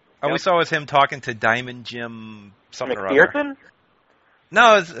 All we saw was him talking to Diamond Jim something or other. McPherson?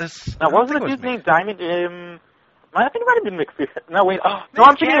 No, wasn't the dude's name Diamond Jim? I think it might have been McPherson. No, wait. Oh, no,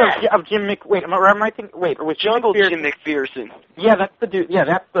 I'm thinking of Jim Wait, am I thinking? Wait, or was Jungle Jim McPherson? Yeah, that's the dude. Yeah,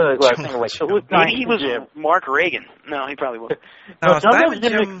 that's the thing. Wait, so maybe he was Mark Reagan. No, he probably wasn't. No, Jungle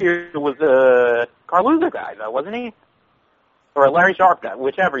Jim McPherson was a Carluzzo guy, though, wasn't he? Or a Larry Sharp guy,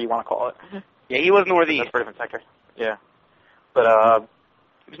 whichever you want to call it. Yeah, he was Northeast. That's a different sector. Yeah, but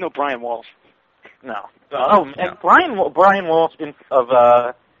there's no Brian Walsh. No. And Brian Walsh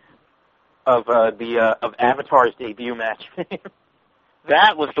of Avatar's debut match.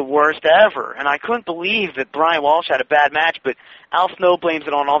 That was the worst ever, and I couldn't believe that Brian Walsh had a bad match, but Al Snow blames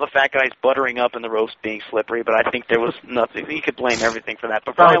it on all the fat guys buttering up and the ropes being slippery, but I think there was nothing. He could blame everything for that.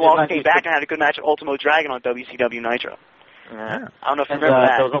 But Brian Walsh came back and had a good match at Ultimo Dragon on WCW Nitro. Yeah. I don't know if you remember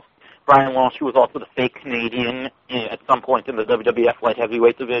that. There was Brian Walsh, who was also the fake Canadian at some point in the WWF light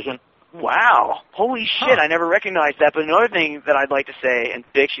heavyweight division. Wow. Holy shit, I never recognized that. But another thing that I'd like to say, and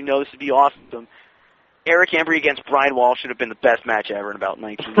Bix, you know this would be awesome, Eric Embry against Brian Walsh should have been the best match ever in about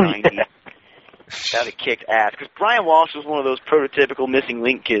 1990. That would have kicked ass. Because Brian Walsh was one of those prototypical missing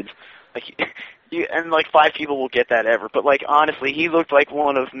link kids. And 5 people will get that ever. But, honestly, he looked like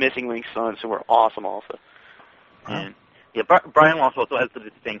one of Missing Link's sons who were awesome also. And, Brian Walsh also has the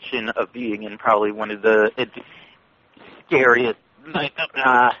distinction of being in probably one of the scariest,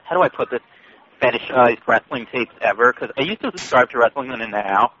 how do I put this, fetishized wrestling tapes ever. Because I used to subscribe to Wrestling Then and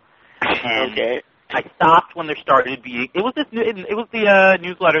Now. And I stopped when there started being. It was the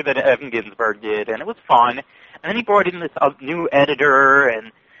newsletter that Evan Ginsberg did, and it was fun. And then he brought in this new editor,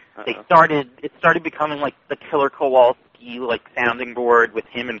 and it started becoming like the Killer Kowalski sounding board with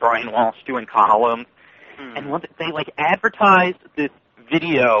him and Brian Walsh doing columns. And they advertised this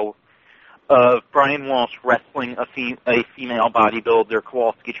video of Brian Walsh wrestling a female bodybuilder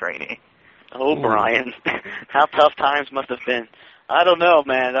Kowalski trainee. Oh, Brian, how tough times must have been. I don't know,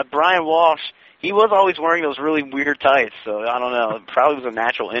 man. Brian Walsh. He was always wearing those really weird tights, so I don't know. It probably was a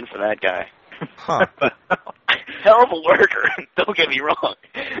natural in for that guy. Huh. Hell of a worker, don't get me wrong.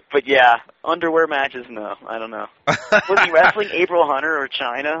 But yeah, underwear matches, no, I don't know. Was he wrestling April Hunter or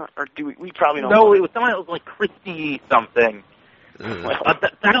China? Or we probably don't know. No, it was someone else like Christy something.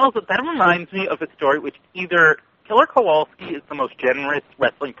 That reminds me of a story which either Killer Kowalski is the most generous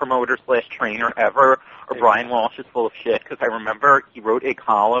wrestling promoter / trainer ever, or Brian Walsh is full of shit, because I remember he wrote a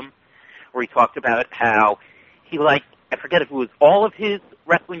column where he talked about how he I forget if it was all of his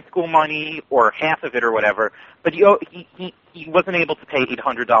wrestling school money or half of it or whatever, but he wasn't able to pay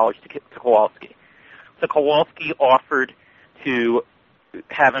 $800 to Kowalski. So Kowalski offered to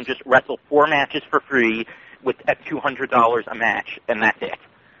have him just wrestle 4 matches for free at $200 a match, and that's it.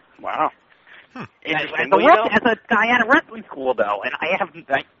 Wow. As a guy out of wrestling school, though, and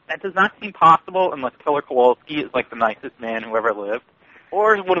that does not seem possible unless Killer Kowalski is the nicest man who ever lived.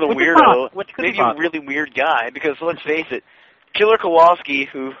 Or one of the weirdos, maybe a really weird guy, because let's face it, Killer Kowalski,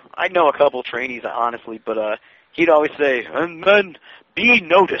 who I know a couple trainees, honestly, but he'd always say, and then be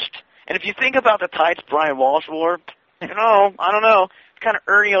noticed. And if you think about the tights Brian Walsh wore, I don't know, it's kind of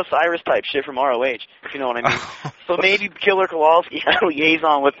Ernie Osiris type shit from ROH, if you know what I mean. So maybe Killer Kowalski had a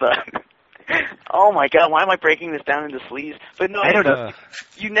liaison with oh my God, why am I breaking this down into sleeves? But no, I don't know.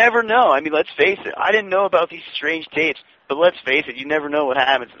 You never know. I mean, let's face it. I didn't know about these strange tapes, but let's face it. You never know what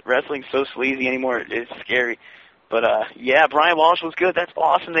happens. Wrestling's so sleazy anymore. It's scary. But yeah, Brian Walsh was good. That's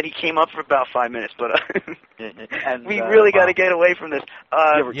awesome that he came up for about 5 minutes. But we really got to get away from this.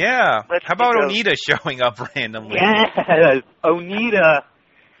 Yeah. How about Onita showing up randomly? Yes, Onita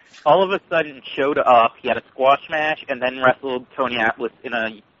all of a sudden showed up. He had a squash match and then wrestled Tony Atlas in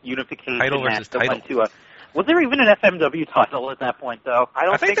a unification match that went to was there even an FMW title at that point, though?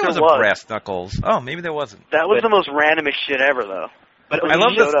 I think there was a brass knuckles. Oh, maybe there wasn't. That was the most randomest shit ever, though. But I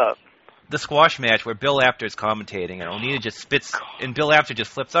love showed up. the squash match where Bill Apter's commentating and Onita just spits, and Bill Apter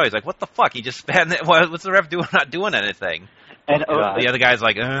just flips out. He's like, "What the fuck? He just spat in it. What's the ref doing? Not doing anything." And The other guy's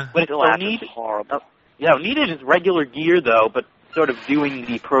like, But Bill Apter's Onita, horrible. yeah, Onita is regular gear though, but sort of doing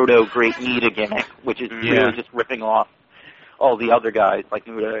the proto Great Nita gimmick, which is really just ripping off all the other guys like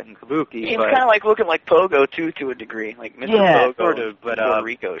Muta and Kabuki. He was kind of like looking like Pogo too, to a degree, like Mr. Pogo, sort of, but Puerto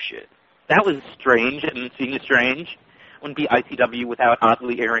Rico shit. that was strange, and seeing it strange. Wouldn't be ICW without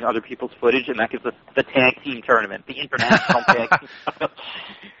oddly airing other people's footage, and that gives us the tag team tournament, the international tag team.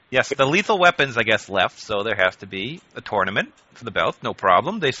 yes, the Lethal Weapons, I guess, left, so there has to be a tournament for the belt. No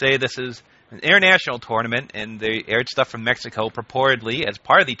problem. They say this is an international tournament, and they aired stuff from Mexico purportedly as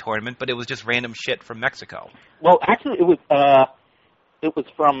part of the tournament, but it was just random shit from Mexico. Well, actually, it was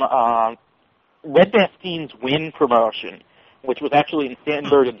from Red Bastien's Win promotion, which was actually in San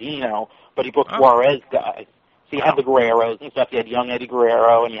Bernardino, but he booked Juarez guys. So you had the Guerreros and stuff. You had young Eddie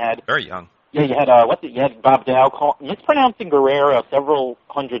Guerrero, and you had Very young. Yeah, you had you had Bob Dow mispronouncing Guerrero several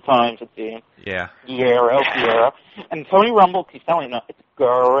hundred times, it seems. Yeah. Guerrero, and Tony Rumble keeps telling him it's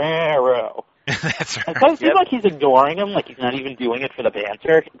Guerrero. That's right. And so it seems like he's ignoring him, like he's not even doing it for the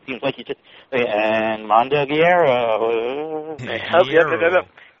banter. It seems like he's just and Mondo Guerrero. Yep.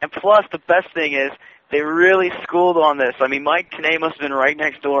 And plus, the best thing is, they really schooled on this. I mean, Mike Tenay must have been right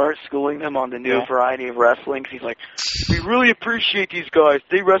next door schooling them on the new variety of wrestling. 'Cause he's like, we really appreciate these guys.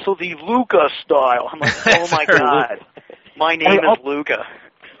 They wrestle the Luca style. I'm like, oh my God. My name is Luca.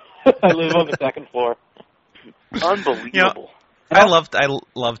 I live on the second floor. Unbelievable. You know, I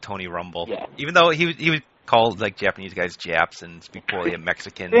loved Tony Rumble. Yeah. Even though he would call like Japanese guys Japs and speak poorly of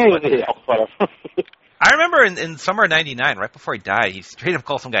Mexicans. But, I remember in summer of '99, right before he died, he straight up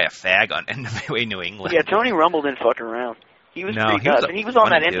called some guy a fag on NWA New England. Yeah, Tony Rumble didn't fuck around. He was pretty good. And he was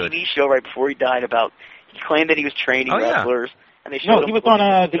on that MTV show right before he died he claimed that he was training wrestlers. And they showed him he was on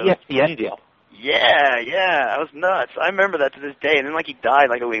the ESPN deal. Yeah, that was nuts. I remember that to this day. And then he died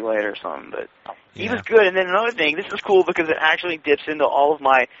like a week later or something. But he was good. And then another thing, this is cool because it actually dips into all of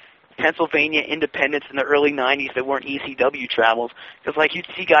my Pennsylvania independents in the early 90s that weren't ECW travels. Because, you'd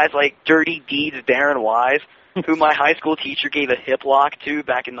see guys like Dirty Deeds Darren Wise, who my high school teacher gave a hip lock to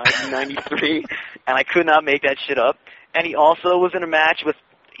back in 1993, and I could not make that shit up. And he also was in a match with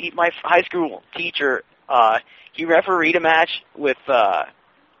my high school teacher. He refereed a match with,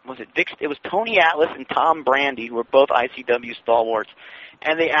 it was Tony Atlas and Tom Brandy, who were both ICW stalwarts.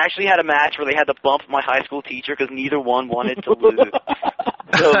 And they actually had a match where they had to bump my high school teacher because neither one wanted to lose.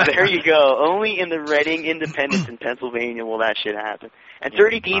 So there you go. Only in the Reading Independence in Pennsylvania will that shit happen. And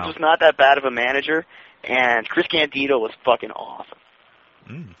Dirty Deeds was not that bad of a manager, and Chris Candido was fucking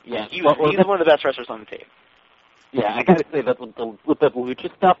awesome. Yeah, he was one of the best wrestlers on the tape. Yeah, I gotta say that with the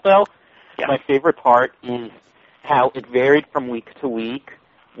lucha stuff though, my favorite part is how it varied from week to week,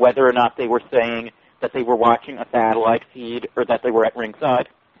 whether or not they were saying that they were watching a satellite feed or that they were at ringside.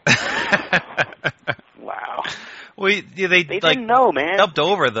 Wow. Well, they didn't know, man. Dubbed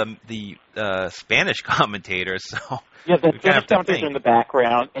over the Spanish commentators, so yeah, the Spanish commentators are in the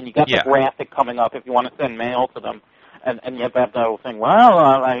background, and you got the graphic coming up if you want to send mail to them, and you have that whole thing. Well,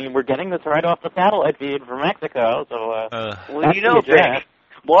 I mean, we're getting this right off the satellite feed from Mexico, so well, you know, Vic,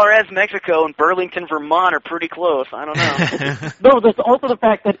 Juarez, Mexico, and Burlington, Vermont are pretty close. I don't know. No, there's also the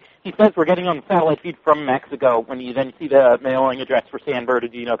fact that he says we're getting on the satellite feed from Mexico when you then see the mailing address for San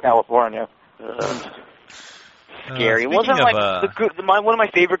Bernardino, California. Scary. It wasn't one of my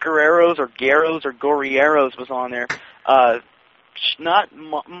favorite Guerreros or Guerrieros was on there. Not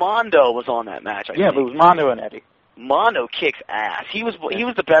Mondo was on that match. I think. But it was Mondo and Eddie. Mondo kicks ass. He was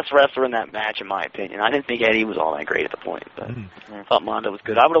the best wrestler in that match, in my opinion. I didn't think Eddie was all that great at the point, but I thought Mondo was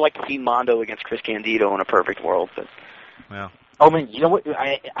good. I would have liked to see Mondo against Chris Candido in a perfect world. But oh man, you know what?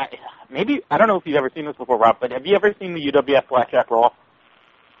 I don't know if you've ever seen this before, Rob, but have you ever seen the UWF Blackjack Raw?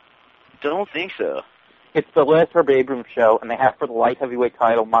 Don't think so. It's the Les Herb Abrams show, and they have for the light heavyweight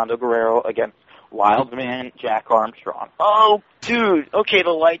title Mondo Guerrero against Wildman Jack Armstrong. Oh, dude. Okay,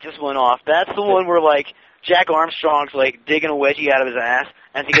 the light just went off. That's the one where Jack Armstrong's digging a wedgie out of his ass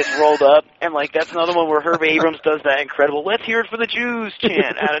as he gets rolled up, and that's another one where Herb Abrams does that incredible "Let's hear it for the Jews"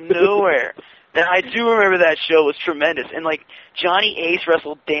 chant out of nowhere. And I do remember that show was tremendous, and Johnny Ace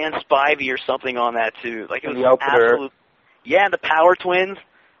wrestled Dan Spivey or something on that too. It was absolute. Yeah, the Power Twins.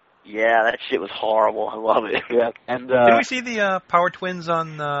 Yeah, that shit was horrible. I love it. Yeah, and did we see the Power Twins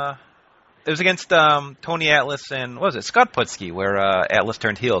on? It was against Tony Atlas and what was it Scott Putski, where Atlas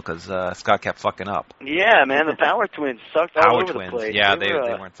turned heel because Scott kept fucking up. Yeah, man, the Power Twins sucked all over the place. Yeah, they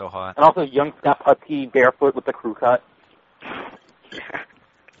weren't so hot. And also young Scott Putski barefoot with the crew cut.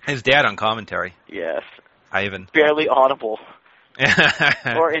 His dad on commentary. Yes. Ivan. Barely audible.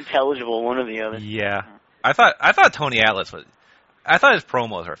 or intelligible, one or the other. Yeah. I thought Tony Atlas was. I thought his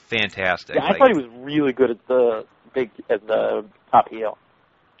promos were fantastic. Yeah, I thought he was really good at the top heel.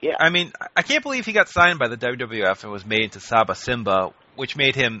 Yeah. I mean, I can't believe he got signed by the WWF and was made into Saba Simba, which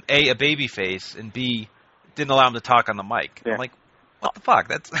made him A, a babyface, and B, didn't allow him to talk on the mic. Yeah. I'm like, what the fuck?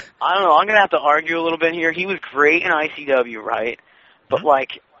 That's I don't know. I'm going to have to argue a little bit here. He was great in ICW, right? But,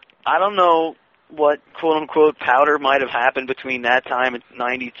 like, I don't know what, quote-unquote, powder might have happened between that time and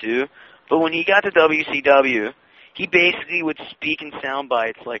 92. But when he got to WCW, he basically would speak in sound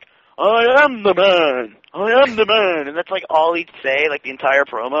bites like, I am the man! I am the man! And that's, like, all he'd say, like, the entire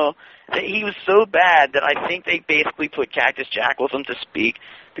promo. He was so bad that I think they basically put Cactus Jack with him to speak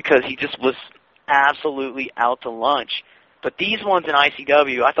because he just was absolutely out to lunch. But these ones in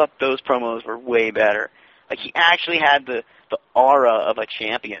ICW, I thought those promos were way better. Like, he actually had the aura of a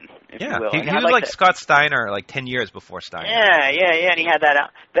champion, if you will. He And was like Scott Steiner, like 10 years before Steiner. Yeah, and he had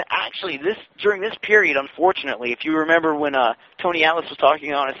that. Actually, during this period, unfortunately, if you remember when Tony Atlas was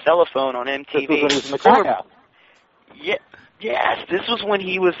talking on his telephone on MTV. This was when he was in the crackhouse. Yes, this was when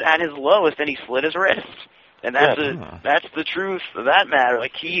he was at his lowest, and he slit his wrists. And that's the truth of that matter.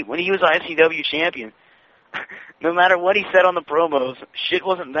 Like, when he was ICW champion, no matter what he said on the promos, shit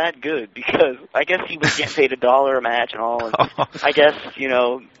wasn't that good because I guess he was getting paid $1 a match and all. And I guess, you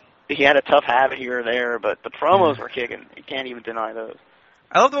know, he had a tough habit here or there, but the promos were kicking. You can't even deny those.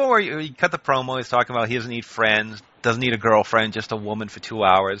 I love the one where he cut the promo. He's talking about he doesn't need friends, doesn't need a girlfriend, just a woman for 2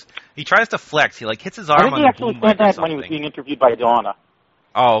 hours. He tries to flex. He like hits his arm on the boom mic or I think he actually said that something. when he was being interviewed by Donna.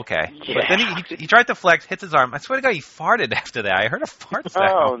 Oh, okay. Yeah. But then he tried to flex, hits his arm. I swear to God, he farted after that. I heard a fart sound.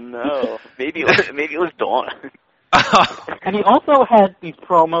 Oh no, maybe it was Dawn. Oh. And he also had these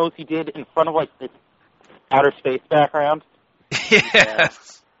promos he did in front of, like, this outer space background.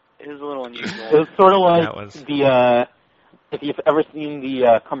 Yes. It was a little unusual. It was sort of like That was- if you've ever seen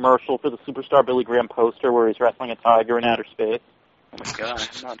the commercial for the Superstar Billy Graham poster where he's wrestling a tiger in outer space. Oh my god,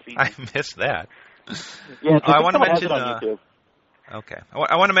 I've not seen I it. missed that. Yeah, I want to someone has mention. it on YouTube. Okay.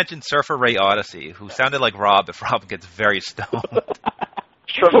 I want to mention Surfer Ray Odyssey, who sounded like Rob if Rob gets very stoned.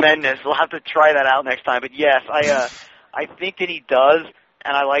 Tremendous. We'll have to try that out next time. But yes, I think that he does,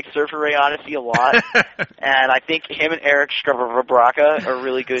 and I like Surfer Ray Odyssey a lot. And I think him and Eric Strabraca are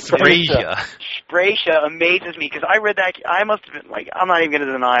really good too. Spracia amazes me because I read that. I must have been like, I'm not even going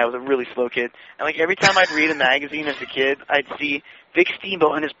to deny I was a really slow kid. And like every time I'd read a magazine as a kid, I'd see Vic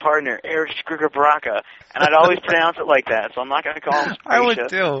Steamboat and his partner Eric Strabraca, and I'd always pronounce it like that. So I'm not going to call him Spracia. I would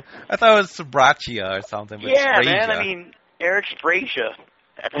too. I thought it was Sabraccia or something. But Yeah, Spracia. man. I mean, Eric Spracia.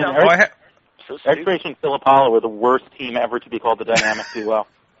 That And sounds Eric- so stupid. Exploration and Phil Apollo were the worst team ever to be called the Dynamic Duo.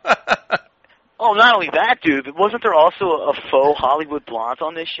 Oh, not only that, dude, but wasn't there also a faux Hollywood Blondes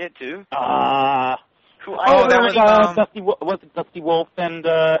on this shit, too? Who Oh, I that heard, was, was it Dusty Wolf and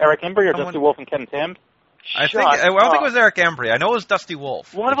Eric Embry, or Dusty Wolf and Ken Tim? I don't think it was Eric Embry. I know it was Dusty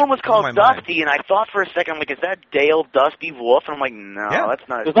Wolf. One of them was Blew called my mind. Dusty, and I thought for a second, I'm like, is that Dale Dusty Wolf? And I'm like, no, Yeah. that's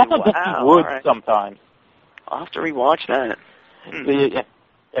not. Because that's wow, what Dusty all Woods right. sometimes. I'll have to rewatch that.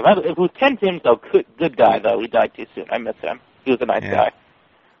 If it was Ken Tim, though, good guy, though. He died too soon. I miss him. He was a nice guy.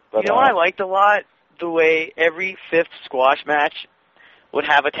 But, You know what I liked a lot? The way every fifth squash match would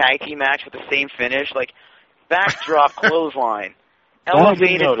have a tag team match with the same finish, like backdrop clothesline,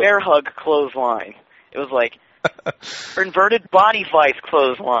 elevated notice. bear hug clothesline. It was like inverted body vice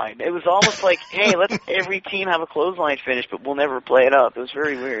clothesline. It was almost like, hey, let's every team have a clothesline finish, but we'll never play it up. It was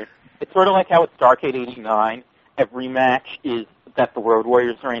very weird. It's sort of like how at Starrcade 89, every match is that the Road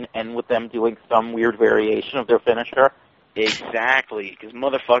Warriors are in, and with them doing some weird variation of their finisher. Exactly, because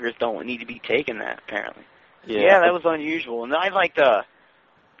motherfuckers don't need to be taking that, apparently. Yeah, that was unusual. And I liked the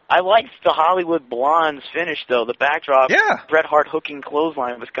Hollywood Blondes finish, though. The backdrop, Bret Hart hooking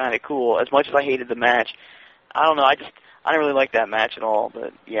clothesline was kind of cool, as much as I hated the match. I don't know, I didn't really like that match at all,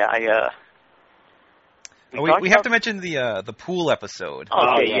 but yeah, We have to mention the pool episode.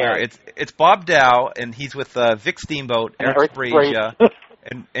 Okay, yeah. It's Bob Dow, and he's with Vic Steamboat, Eric Spracia,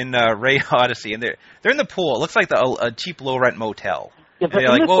 and Ray Odyssey, and they're in the pool. It looks like a cheap low rent motel. Yeah, but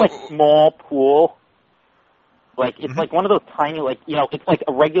in this small pool, like it's like one of those tiny, it's like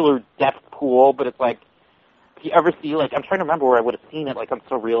a regular depth pool, but it's like, if you ever see, like, I'm trying to remember where I would have seen it, like on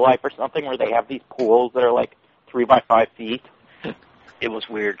Surreal Life or something, where they have these pools that are like 3 by 5 feet. It was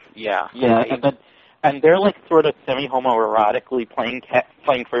weird. Yeah. Yeah, and they're like sort of semi-homoerotically playing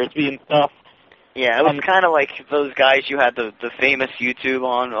frisbee and stuff. Yeah, it was kind of like those guys you had the famous YouTube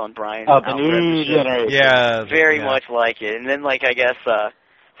on Brian. Oh, the New Generation. Yeah. Very much like it. And then, like, I guess,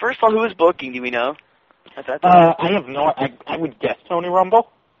 first of all, who was booking, do we know? At that time? I have no, I would guess Tony Rumble.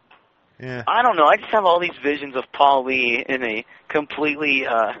 Yeah. I don't know. I just have all these visions of Paul Lee in a completely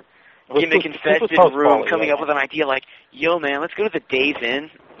gimmick-infested room coming up with an idea like, yo, man, let's go to the Days Inn.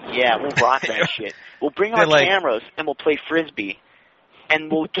 Yeah, we'll rock that shit. We'll bring our cameras, and we'll play Frisbee.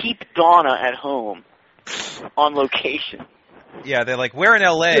 And we'll keep Donna at home on location. Yeah, they're like, we're in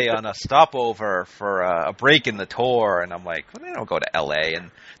L.A. on a stopover for a break in the tour. And I'm like, well, they don't go to L.A.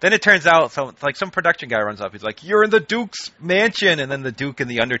 And then it turns out, some production guy runs up. He's like, you're in the Duke's mansion. And then the Duke and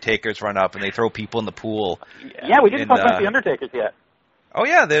the Undertakers run up, and they throw people in the pool. Yeah, we didn't talk about the Undertakers yet. Oh,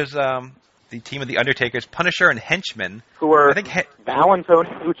 yeah, there's the team of the Undertakers, Punisher and Henchmen. Who are Val and Tony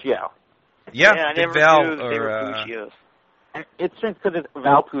Puccio. Yeah, I never Val, knew they were Puccios. And it's strange because it's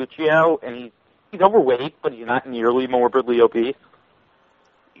Val Puccio, and he's overweight, but he's not nearly morbidly obese.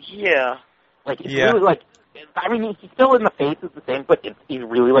 Yeah. Like, he's really, like, I mean, he's still in the face is the same, but he's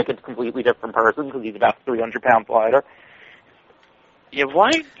really, like, a completely different person because he's about 300 pounds lighter. Yeah,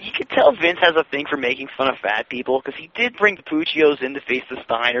 why? You could tell Vince has a thing for making fun of fat people, because he did bring the Puccios in to face the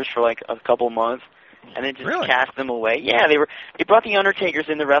Steiners for, like, a couple months, and then just cast them away. Yeah, they brought the Undertakers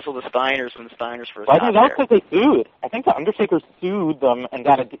in to wrestle the Steiners when the Steiners first got there. That was because they sued. I think the Undertakers sued them and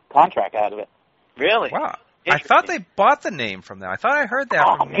got a contract out of it. Really? Wow. I thought they bought the name from them. I thought I heard that.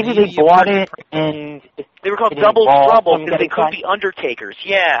 Oh, maybe they bought it and they were called Double Trouble because they could be Undertakers.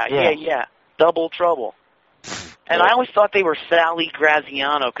 Yeah. Double Trouble. And I always thought they were Sally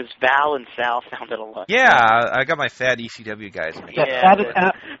Graziano because Val and Sal sounded alike. Yeah, I got my fat ECW guys.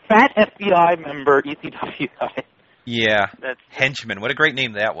 Fat FBI member ECW guy. Yeah, Henchman. What a great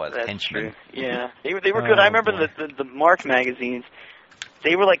name that was, Henchman. True. Yeah, they were good. I remember the Mark magazines.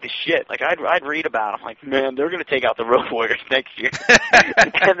 They were like the shit. Like I'd read about them. Like, man, they're gonna take out the Road Warriors next year,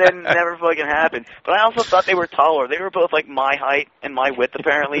 and then never fucking happened. But I also thought they were taller. They were both like my height and my width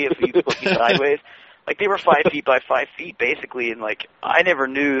apparently. If you put me sideways, like they were 5 feet by 5 feet basically, and like I never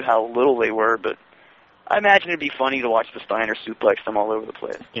knew how little they were. But I imagine it'd be funny to watch the Steiner suplex them all over the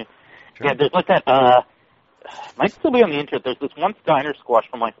place. Yeah, yeah. There's like that. Might still be on the internet. There's this one Steiner squash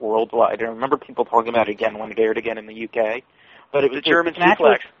from like Worldwide. I remember people talking about it again when it aired again in the UK. But it was the German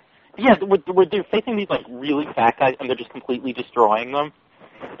suplex. Yeah, where they're facing these like really fat guys and they're just completely destroying them.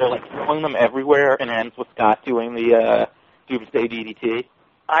 They're like throwing them everywhere, and it ends with Scott doing the Doomsday DDT.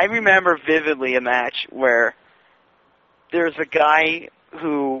 I remember vividly a match where there's a guy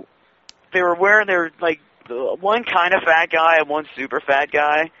who they were like one kind of fat guy and one super fat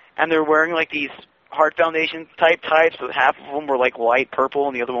guy, and they're wearing like these Heart Foundation type tights, so half of them were like light purple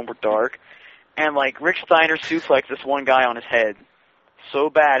and the other one were dark. And, like, Rick Steiner suplexed this one guy on his head so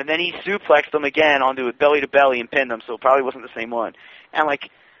bad. And then he suplexed him again onto it belly-to-belly and pinned him, so it probably wasn't the same one. And, like,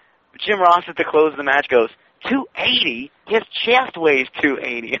 Jim Ross at the close of the match goes, 280? His chest weighs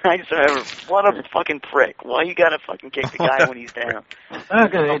 280. And I just remember, what a fucking prick. Why you gotta fucking kick the guy when he's down?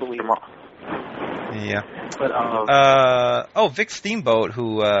 Unbelievable. Yeah. But, Vic Steamboat,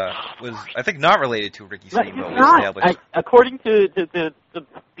 who was, I think, not related to Ricky Steamboat. According to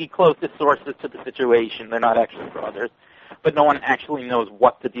the closest sources to the situation, they're not actually brothers. But no one actually knows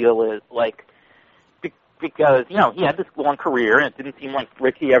what the deal is. Like, because, he had this long career, and it didn't seem like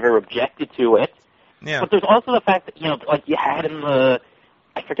Ricky ever objected to it. Yeah. But there's also the fact that, like you had in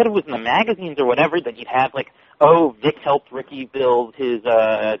I forget if it was in the magazines or whatever, that you'd have, like, Vic helped Ricky build his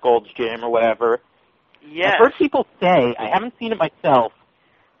Gold's Gym or whatever. Yeah. I've heard people say, I haven't seen it myself,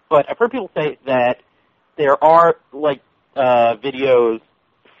 but I've heard people say that there are, like, videos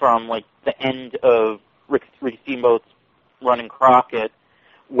from, like, the end of Ricky Steamboat's running Crockett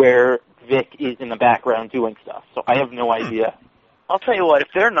where Vic is in the background doing stuff. So I have no idea. I'll tell you what, if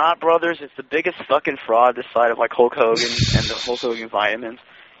they're not brothers, it's the biggest fucking fraud this side of, like, Hulk Hogan and the Hulk Hogan vitamins.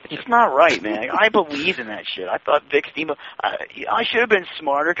 It's just not right, man. I believed in that shit. I thought Vic Steamboat... I should have been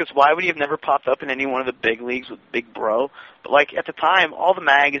smarter, because why would he have never popped up in any one of the big leagues with Big Bro? But, like, at the time, all the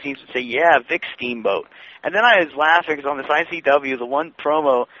magazines would say, yeah, Vic Steamboat. And then I was laughing, because on this ICW, the one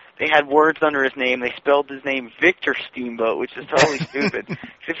promo, they had words under his name. They spelled his name Victor Steamboat, which is totally stupid.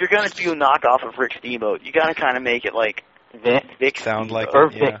 Because if you're going to do a knockoff of Rick Steamboat, you got to kind of make it, like, Vic Sound Steamboat. like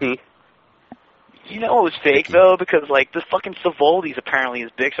Or yeah. Vicky. You know it was fake, though, because, like, the fucking Savoldis, apparently, as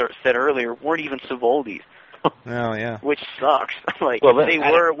Bix said earlier, weren't even Savoldis. Oh, yeah. Which sucks. Like, well, if they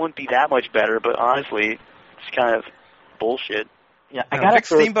were, it wouldn't be that much better, but honestly, it's kind of bullshit. Yeah, Vic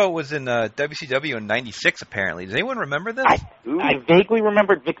Steamboat was in WCW in '96, apparently. Does anyone remember this? I vaguely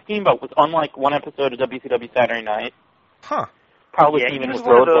remembered Vic Steamboat was on, like, one episode of WCW Saturday Night. Huh. Probably even with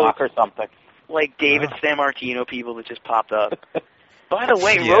Roadblock or something. Like, David Sammartino people that just popped up. By the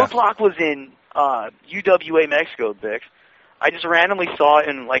way, Roadblock was in UWA Mexico, Bix. I just randomly saw it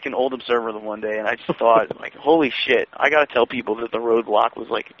in like an old Observer the one day, and I just thought, like, holy shit, I gotta tell people that the roadblock was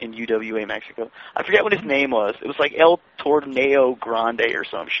like in UWA Mexico. I forget what his name was. It was like El Torneo Grande or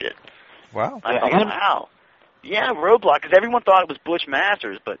some shit. Wow. I thought, wow. Yeah, roadblock, because everyone thought it was Butch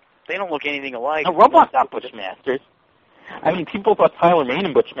Masters, but they don't look anything alike. No, Roadblock's not Butch Masters. I mean, people thought Tyler Mane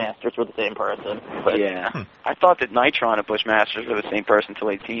and Butch Masters were the same person. But Yeah. I thought that Nitron and Butch Masters were the same person until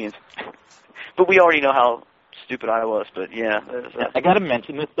 18s. But we already know how stupid I was, but yeah. I got to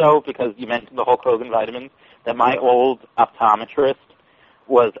mention this, though, because you mentioned the Hulk Hogan vitamins, that my old optometrist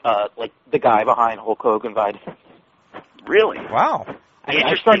was, like, the guy behind Hulk Hogan vitamins. Really? Wow.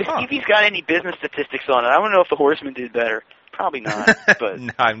 Interesting. See if he's got any business statistics on it. I don't know if the Horseman did better. Probably not, but...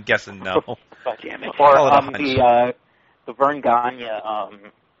 No, I'm guessing no. Damn it. Or Call it the Vern Gagne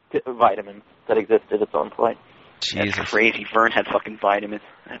vitamins that existed at some point. Jesus. That's crazy. Vern had fucking vitamins.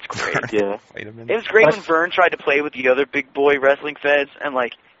 That's great. Yeah. Vitamins. It was great when Vern tried to play with the other big boy wrestling feds, and,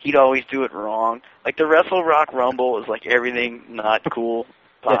 like, he'd always do it wrong. Like, the Wrestle Rock Rumble is, like, everything not cool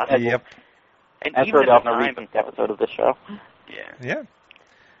possible. Yep. And As even heard at on the a time, recent episode of the show. yeah. Yeah.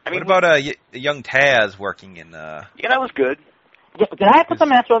 I mean, what about young Taz working in... yeah, that was good. Yeah, did I put the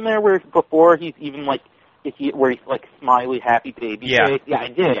match on there where before he's even like, where he's like smiley, happy baby face? Yeah, I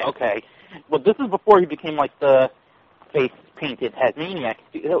did. Yeah. Okay. Well, this is before he became like the face painted Tasmaniac.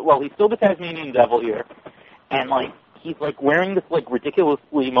 Well, he's still the Tasmanian Devil here, and like he's like wearing this like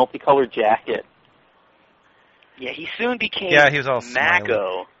ridiculously multicolored jacket. Yeah, he soon became Yeah, he was all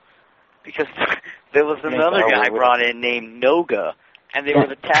Mago, because there was another Mago, guy what- brought in named Noga, and they were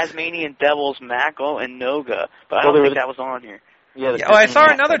the Tasmanian Devils, Mago and Noga, but I Well, don't they think were that was on here. Yeah. Yeah, oh, I saw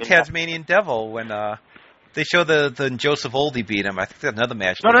Tasmaniac, another I didn't know. Tasmanian Devil when they showed the Joseph Oldie beat him. I think that's another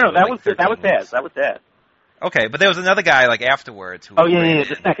match. No, they that showed, was like, that was 13 Taz. That was Taz. Okay, but there was another guy like afterwards. Who Oh yeah, ran yeah, in.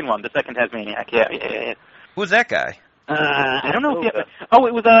 the second one, the second Tasmaniac. Yeah. Who was that guy? I don't know if Noga.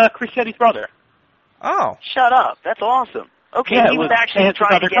 it was Chris Shetty's brother. Oh, Shut up. That's awesome. Okay, Yeah, he it was was actually Taz's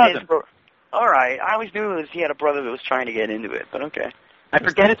trying to other get his... cousin. All right, I always knew he had a brother that was trying to get into it, but okay. I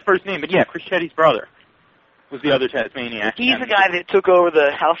forget his first name, but yeah, Chris Shetty's brother was the other Tasmaniac. He's the guy that took over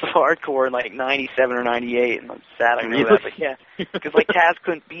the House of Hardcore in like 97 or 98, and I'm sad I know that, but yeah, because like Taz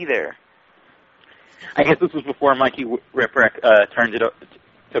couldn't be there. I guess this was before Mikey Ripwreck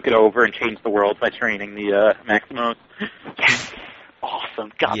took it over and changed the world by training the Maximos. Yes.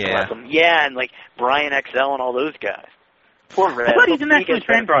 Awesome. God Yeah. bless him. Yeah, and like Brian XL and all those guys. Poor Red. I thought he didn't actually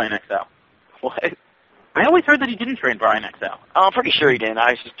train Brian XL. What? I always heard that he didn't train Brian XL. Oh, I'm pretty sure he didn't.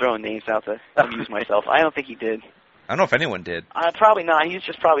 I was just throwing names out to amuse myself. I don't think he did. I don't know if anyone did. Probably not. He was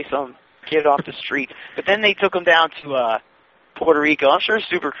just probably some kid off the street. But then they took him down to Puerto Rico. I'm sure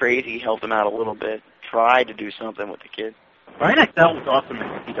Super Crazy helped him out a little bit. Tried to do something with the kid. Brian XL was awesome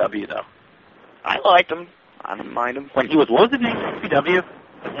in CW, though. I liked him. I didn't mind him. When he was, what was his name in CW?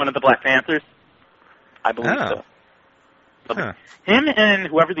 As one of the Black Panthers? I believe Oh. so. Huh. Him and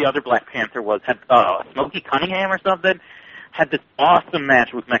whoever the other Black Panther was had, Smokey Cunningham or something, had this awesome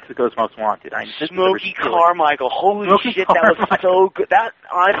match with Mexico's Most Wanted. Smokey Carmichael. Holy Smokey shit, that was Carmichael. so good. That,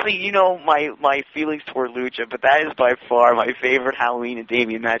 honestly, you know my feelings toward Lucha, but that is by far my favorite Halloween and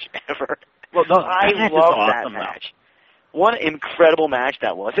Damien match ever. Well, no, I that match is love awesome, that match. What an incredible match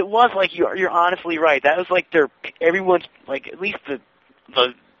that was. It was like, you're honestly right. That was like everyone's, like, at least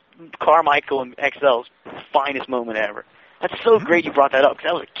the Carmichael and XL's finest moment ever. That's so great you brought that up, because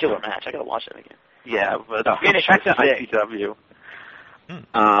that was a killer match. I gotta watch that again. Yeah, but Finish back to was sick. ICW.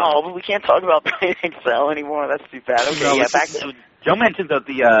 Oh, but we can't talk about Brian XL anymore. That's too bad. Okay, No, yeah, it's back just- to... Joe mentioned that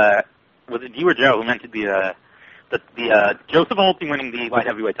was it you or Joe who mentioned the Joseph Olty winning the light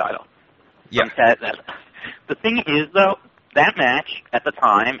heavyweight title? Yeah. The thing is, though, that match at the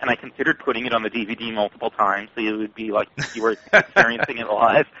time, and I considered putting it on the DVD multiple times, so it would be like you were experiencing it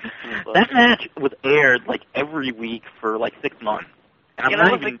live. That match was aired like every week for like 6 months. And Yeah, I'm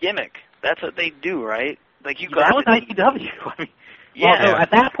that not was even, the gimmick. That's what they do, right? Like, you that got was to... ICW. I mean, Yeah. well, no,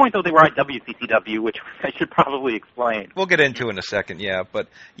 at that point, though, they were IWCCW, which I should probably explain. We'll get into in a second, yeah. But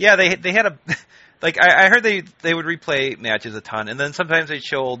yeah, they had a like I heard they would replay matches a ton, and then sometimes they'd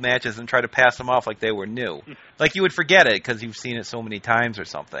show old matches and try to pass them off like they were new. Like you would forget it because you've seen it so many times or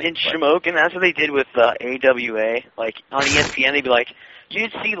something. In But- Shamokin, that's what they did with AWA. Like, on ESPN, they'd be like,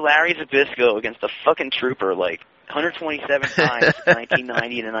 you'd see Larry Zbyszko against a fucking trooper, like, 127 times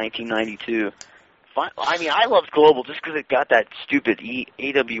 1990 to 1992. I mean, I loved Global just because it got that stupid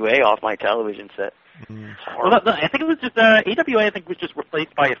AWA off my television set. Well, I think it was just AWA. I think was just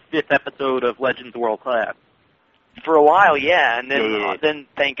replaced by a 5th episode of Legends World Class. For a while, yeah, and then Yeah. then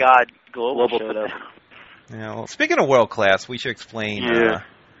thank God Global showed up. Yeah, well, speaking of world class, we should explain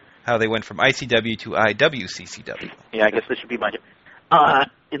how they went from ICW to IWCCW. Yeah, I guess this should be my job.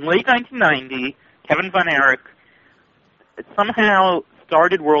 In late 1990, Kevin Von Erich somehow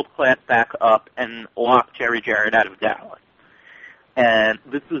started World Class back up and locked Jerry Jarrett out of Dallas. And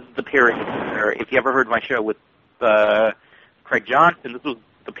this was the period where, if you ever heard my show with Craig Johnson, this was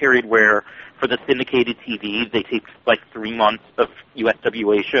the period where, for the syndicated TV, they take like 3 months of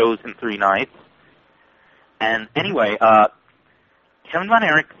USWA shows in 3 nights. And anyway, Kevin Von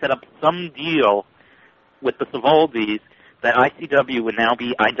Erich set up some deal with the Savaldis that ICW would now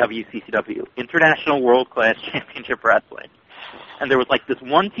be IWCCW, International World Class Championship Wrestling. And there was like this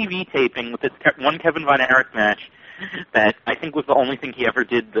one TV taping with this one Kevin Von Erich match that I think was the only thing he ever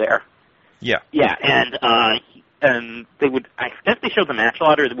did there. Yeah. Yeah, and they would, I guess they showed the match a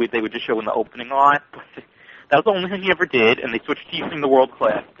lot, or they would just show in the opening a lot. But that was the only thing he ever did, and they switched to using the World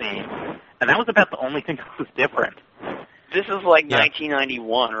Class theme. And that was about the only thing that was different. This is like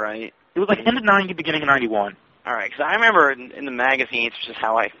 1991, right? It was like end of 90, beginning of 91. All right, because I remember in the magazines, which is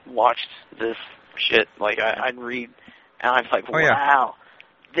how I watched this shit. Like I'd read, and I was like, "Wow,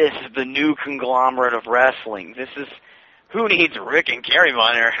 this is the new conglomerate of wrestling. This is who needs Rick and Kerry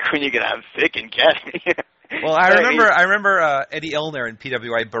Von Erich when you can have Vic and Kevin." Well, I remember Eddie Elner and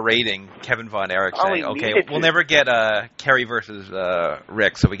PWI berating Kevin Von Erich, saying, "Okay, we'll never get Kerry versus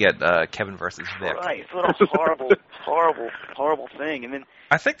Rick, so we get Kevin versus Vic." Right, what a horrible thing. And then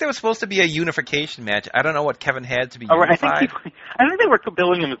I think there was supposed to be a unification match. I don't know what Kevin had to be unified. I think they were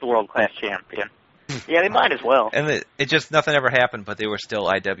billing him as the World Class Champion. Yeah, they might as well. And it just nothing ever happened, but they were still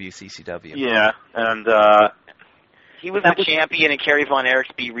IWCCW. Yeah, and he was the champion, and Kerry Von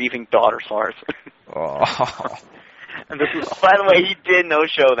Erich's bereaving daughter's heart. Oh. And this was, by the way, he did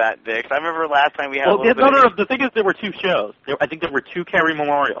no-show that, Dick. I remember last time we had the thing is, there were 2 shows. I think there were 2 Kerry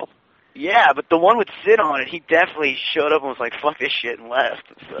memorials. Yeah, but the one with Sid on it, he definitely showed up and was like, "Fuck this shit," and left.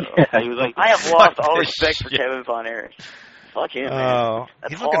 So yeah, he was like, I have lost all respect for Kevin Von Erich. Fuck him, man. Oh,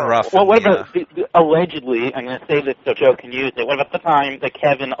 that's he's looking rough. Well, what about allegedly? I'm going to say this so Joe can use it. What about the time that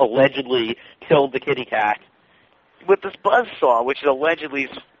Kevin allegedly killed the kitty cat with this buzzsaw, which is allegedly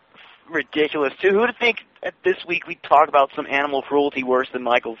ridiculous too? Who'd think that this week we'd talk about some animal cruelty worse than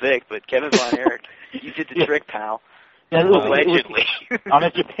Michael Vick? But Kevin Von Erich, you did the trick, pal. Yeah, allegedly. On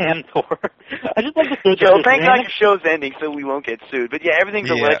a Japan tour. I just like to say Joe, thank God your show's ending so we won't get sued. But yeah, everything's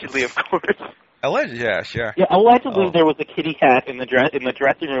allegedly, of course. Allegedly, yeah, sure. Yeah, allegedly there was a kitty cat in the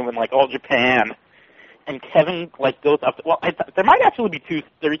dressing room in like all Japan, and Kevin like goes up. There might actually be 2.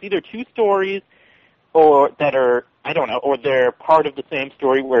 There's either 2 stories, or that are I don't know, or they're part of the same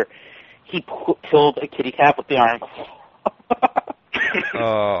story where he killed a kitty cat with the iron claw.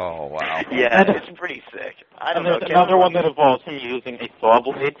 Oh, wow. Yeah, it's pretty sick. I don't know. There's another one that involves him using a saw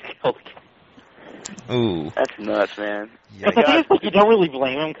blade to kill the cat. Ooh. That's nuts, man. But the thing is, like, you don't really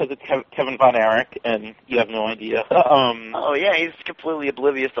blame him because it's Kevin Von Erich, and you have no idea. Oh, yeah, he's completely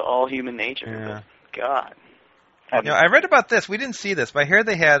oblivious to all human nature. Yeah. God. I read about this. We didn't see this, but I heard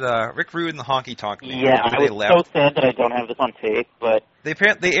they had Rick Rude and the Honky Tonk Man. Yeah, I was so sad that I don't have this on tape, but they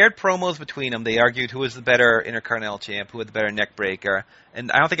aired promos between them. They argued who was the better Intercontinental champ, who had the better neck breaker,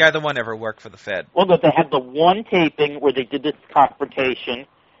 and I don't think either one ever worked for the Fed. Well, they had the one taping where they did this confrontation,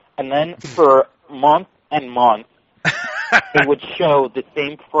 and then for months and months, they would show the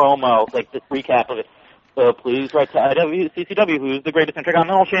same promo, like this recap of it. Please write to IWCCW, who's the greatest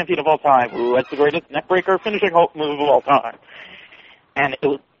Intercontinental champion of all time, who has the greatest neckbreaker finishing move of all time. And it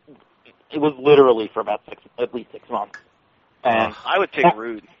was literally for about at least 6 months. And I would pick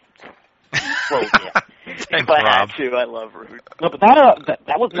Rude. Well, yeah. If I had to, I love Rude. No, but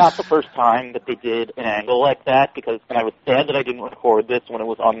that was not the first time that they did an angle like that, because, and I was sad that I didn't record this when it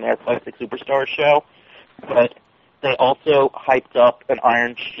was on their Classic Superstars show, but they also hyped up an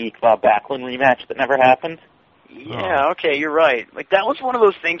Iron Sheik Bob Backlund rematch that never happened. Yeah, okay, you're right. Like, that was one of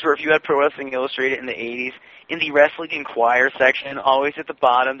those things where if you had Pro Wrestling Illustrated in the 80s, in the Wrestling Inquirer section, always at the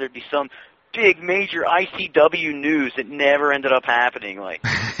bottom, there'd be some big major ICW news that never ended up happening. Like,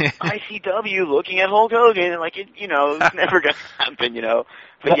 ICW looking at Hulk Hogan, and like, it's never going to happen,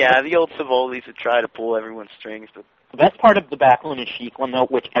 But yeah, the old Savaldis would try to pull everyone's strings. But the best part of the Backlund and Sheik one, though,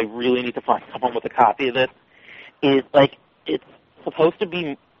 which I really need to find someone with a copy of this, is, like, it's supposed to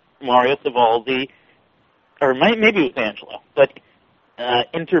be Mario Savoldi, or maybe it was Angelo, but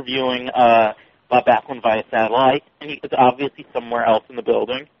interviewing Bob Backlund via satellite, and he is obviously somewhere else in the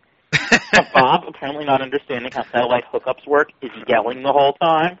building. But Bob, apparently not understanding how satellite hookups work, is yelling the whole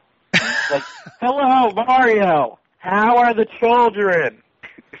time. Like, "Hello, Mario! How are the children?"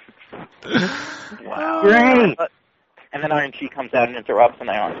 Wow. Great! And then Iron Sheik comes out and interrupts, and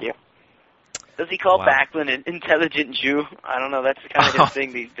they argue. Does he call Wow. Backlund an intelligent Jew? I don't know. That's kind of his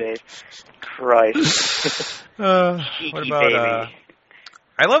thing these days. Christ. Cheeky what about, baby.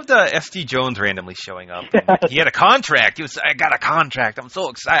 I loved SD Jones randomly showing up. He had a contract. I got a contract. I'm so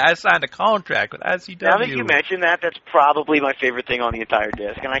excited. I signed a contract with ICW. Now that you mention that, that's probably my favorite thing on the entire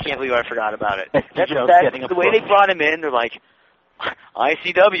disc, and I can't believe I forgot about it. That's the way they brought him in. They're like,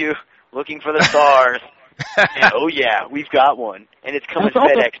 ICW, looking for the stars. And, oh, yeah, we've got one. And it's coming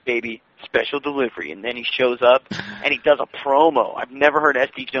FedEx, baby. Special delivery. And then he shows up, and he does a promo. I've never heard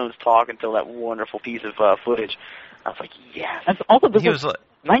SD Jones talk until that wonderful piece of footage. I was like, yes. And also, this was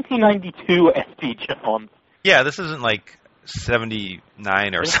 1992 SD Jones. Yeah, this isn't like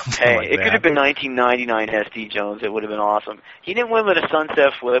 79 or something like that. It could have been 1999 SD Jones. It would have been awesome. He didn't win with a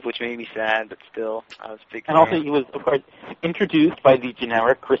sunset flip, which made me sad, but still, I was a big fan. And also, he was, of course, introduced by the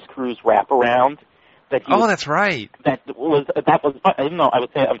generic Chris Cruz wraparound. That's right. That was. Even though I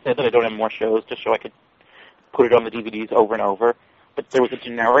would say that I don't have more shows, just so I could put it on the DVDs over and over. But there was a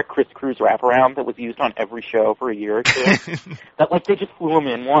generic Chris Cruz wraparound that was used on every show for a year or two. That they just flew him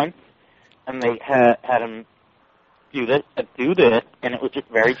in once, and they had him do this, and it was just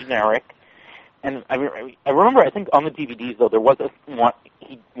very generic. And I remember, I think on the DVDs though, there was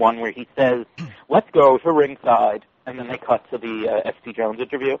one where he says, "Let's go to ringside." And then they cut to the SD Jones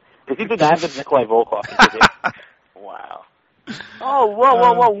interview. It was either that or the Nikolai Volkov interview. Wow. Oh,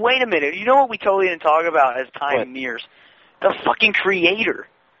 whoa, wait a minute. You know what we totally didn't talk about as time nears? The fucking creator.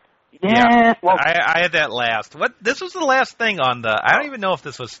 Yeah. Well, I had that last. This was the last thing on the... I don't even know if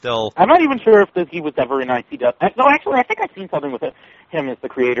this was still... I'm not even sure if he was ever in ICW. No, actually, I think I've seen something with him as the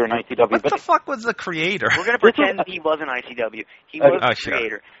creator in ICW. What the fuck was the creator? We're going to pretend he was in ICW. He was the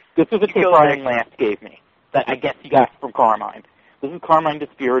creator. This is a tip Brian Last gave me that I guess he got from Carmine. This is Carmine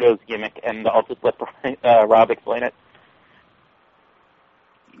DeSpirito's gimmick, and I'll just let Rob explain it.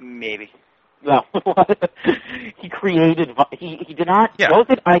 Maybe. No. He created... He did not... Yeah. What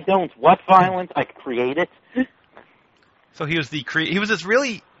was it? I don't. What violence? I create it. So he was he was this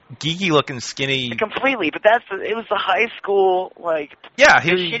really geeky-looking, skinny... Completely, but it was the high school, Yeah,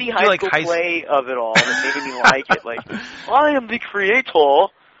 the shitty high school play of it all that made me like it. I am the creator,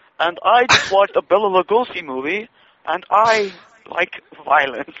 and I just watched a Bela Lugosi movie, and I like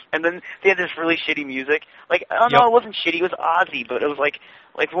violence. And then they had this really shitty music. It wasn't shitty, it was Ozzy, but it was like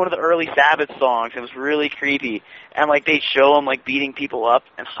one of the early Sabbath songs. It was really creepy. And they'd show him beating people up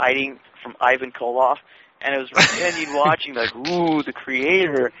and hiding from Ivan Koloff. And it was and you'd watching ooh, the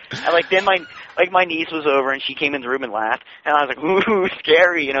creator. And then my niece was over and she came in the room and laughed. And I was like, ooh,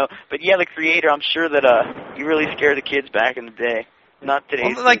 scary, But yeah, the creator, I'm sure that he really scared the kids back in the day. Not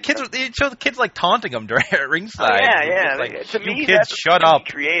today. Well, kids, they show the kids taunting them at ringside. Oh, yeah. It's to me, kids, that's shut up.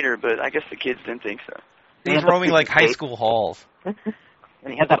 Creator, but I guess the kids didn't think so. He's roaming high school halls. And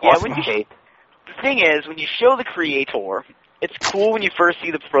he had that awesome shape. The thing is, when you show the creator, it's cool when you first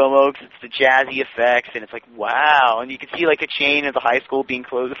see the promo because it's the jazzy effects, and it's wow. And you can see a chain of the high school being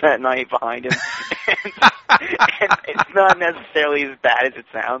closed that night behind him. and it's not necessarily as bad as it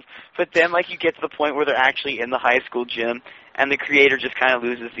sounds. But then you get to the point where they're actually in the high school gym, and the creator just kind of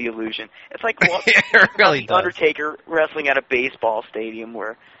loses the illusion. It's like it really the Undertaker wrestling at a baseball stadium,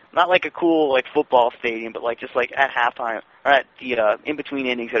 where not a cool football stadium, but just at halftime or at the in between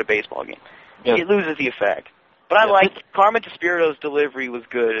innings at a baseball game. Yeah. It loses the effect. But I liked Carmine DeSpirito's delivery was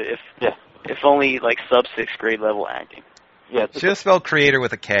good, if only sub 6th grade level acting. Yeah, should have spelled creator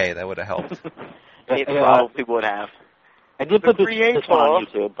with a K. That would have helped. It probably would have. I did put this one on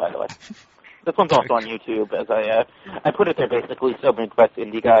YouTube, by the way. This one's also on YouTube, as I put it there basically so Midwest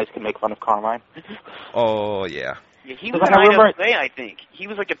indie guys can make fun of Carmine. Oh, yeah. Yeah, he was in IWA, I think. He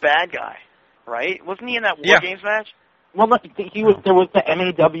was a bad guy, right? Wasn't he in that War Games match? Well, no, there was the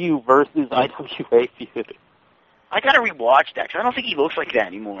MAW versus IWA feud. I gotta rewatch that, because I don't think he looks like that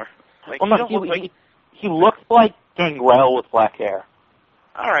anymore. He looks like Gangrel with black hair.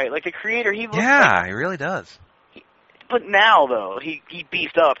 Alright, the creator, he looks he really does. But now, though, he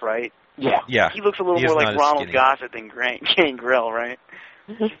beefed up, right? Yeah. He looks a little more like Ronald Gossett than Gangrel, right?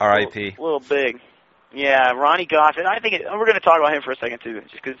 R.I.P. A little big. Yeah, Ronnie Gossett. I think we're going to talk about him for a second, too,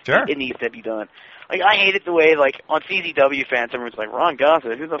 just because it needs to be done. I hated the way, on CZW fans, everyone's like, Ron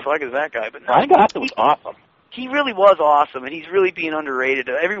Gossett, who the fuck is that guy? But no, Ron Gossett was awesome. He really was awesome, and he's really being underrated.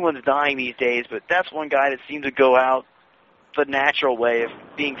 Everyone's dying these days, but that's one guy that seemed to go out the natural way of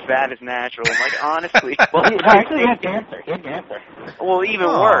being fat is natural. Honestly. Well, actually, he had cancer. Well, even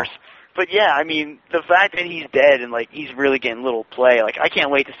worse. But yeah, the fact that he's dead and he's really getting little play, I can't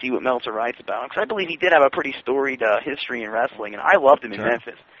wait to see what Meltzer writes about him, because I believe he did have a pretty storied history in wrestling, and I loved him in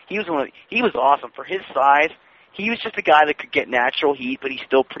Memphis. He was he was awesome for his size. He was just a guy that could get natural heat, but he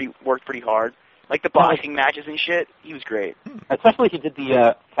still worked pretty hard. Like the boxing matches and shit. He was great. Especially he did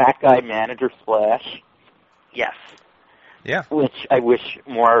the fat guy manager splash. Yes. Yeah. Which I wish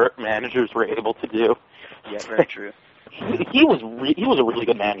more managers were able to do. Yeah, very true. He was a really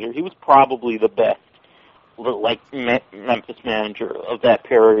good manager. He was probably the best, Memphis manager of that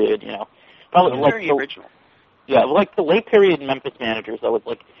period. Probably very original. Yeah, like the late period Memphis managers. That was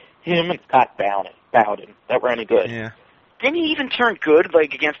like him and Scott Bowden that were any good. Yeah. Didn't he even turn good,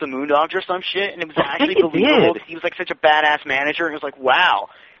 like, against the Moondogs or some shit? And it was actually believable that he was, like, such a badass manager. And it was like, wow,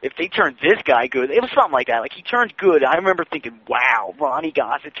 if they turned this guy good. It was something like that. Like, he turned good. I remember thinking, wow, Ronnie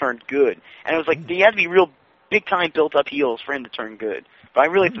Gossett turned good. And it was like, he had to be real big-time built-up heels for him to turn good. But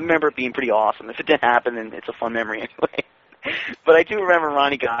I really remember it being pretty awesome. If it didn't happen, then it's a fun memory anyway. But I do remember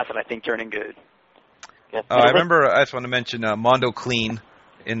Ronnie Gossett, I think, turning good. I remember, I just want to mention Mondo Clean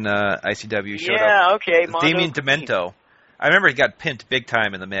in ICW showed up. Okay, Damien Demento. I remember he got pimped big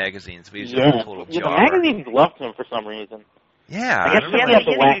time in the magazines. But he was just a total the jobber. magazines loved him for some reason. Yeah. I guess he had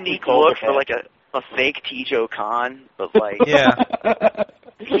a unique look for, like, a fake T-Joe Khan, but, like... Yeah.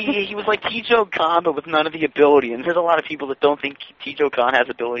 He was like T-Joe Khan, but with none of the ability. And there's a lot of people that don't think T-Joe Khan has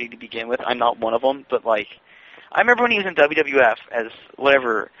ability to begin with. I'm not one of them, but, like... I remember when he was in WWF as,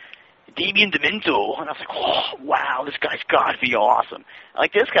 whatever... Damien Demento, and I was like, oh, wow, this guy's got to be awesome.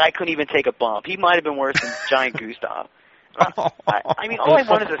 Like, this guy couldn't even take a bump. He might have been worse than Giant Gustav. I mean, all I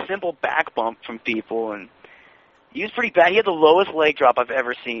want is a simple back bump from people, and he was pretty bad. He had the lowest leg drop I've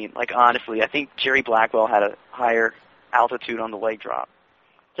ever seen. Like, honestly, I think Jerry Blackwell had a higher altitude on the leg drop.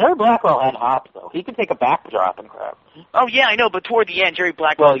 Jerry Blackwell had hops, though. He could take a back drop and crap. Oh, yeah, I know, but toward the end, Jerry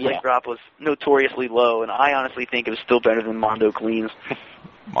Blackwell's leg drop was notoriously low, and I honestly think it was still better than Mondo Clean's.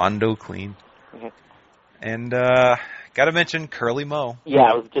 Mondo Clean. Mm-hmm. And got to mention Curly Mo. Yeah,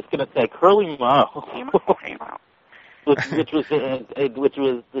 I was just going to say Curly Mo. which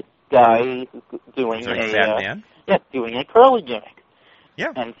was this guy doing doing a curly gimmick.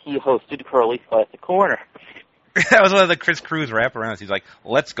 Yeah. And he hosted Curly's Classic Corner. That was one of the Chris Cruz wraparounds. He's like,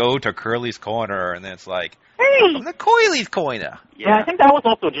 let's go to Curly's Corner. And then it's like, hey, the Coiley's Corner. Yeah, I think that was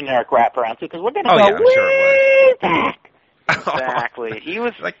also a generic wraparound, too, because we're going to go way back. Exactly. He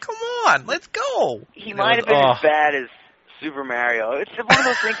was like, come on, let's go. He might have been as bad as Super Mario. It's one of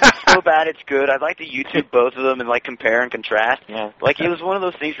those things that's so bad it's good. I'd like to YouTube both of them and, like, compare and contrast. Yeah. Like, it was one of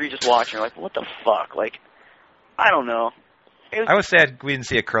those things where you just watch and you're like, what the fuck? Like, I don't know. I was sad we didn't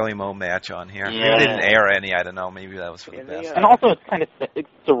see a Curly Mo match on here. Yeah. It didn't air any, I don't know. Maybe that was for the best. And also it's kind of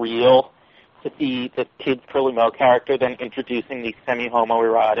surreal to see the kid's Curly Mo character then introducing these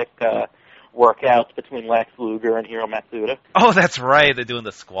semi-homoerotic workouts between Lex Luger and Hiro Matsuda. Oh, that's right. They're doing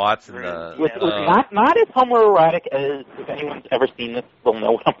the squats and Which was not as homoerotic as, if anyone's ever seen this, they'll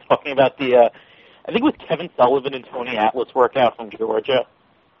know what I'm talking about. I think it was Kevin Sullivan and Tony Atlas workout from Georgia.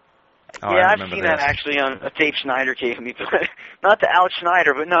 Oh, yeah, I've seen that actually on a tape Schneider gave me. Not the Alex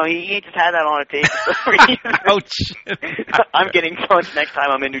Schneider, but no, he just had that on a tape for some reason. Ouch. I'm getting punched next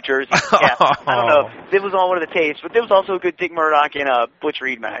time I'm in New Jersey. Yeah, I don't know. It was on one of the tapes, but there was also a good Dick Murdoch and Butch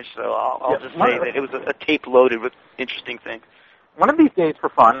Reed match, so I'll just say that it was a tape loaded with interesting things. One of these days, for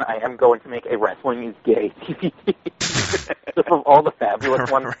fun, I am going to make a Wrestling is Gay DVD. From all the fabulous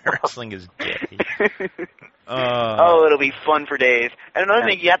ones. Wrestling is gay. It'll be fun for days. And another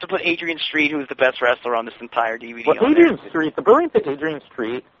thing, you have to put Adrian Street, who's the best wrestler on this entire DVD. Well, Adrian Street, the brilliance of Adrian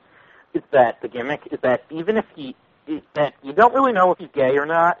Street is that the gimmick is that even if that you don't really know if he's gay or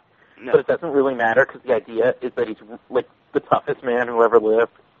not, but it doesn't really matter because the idea is that he's like the toughest man who ever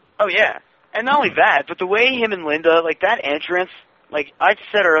lived. Oh, yeah. And not only that, but the way him and Linda, like that entrance, like I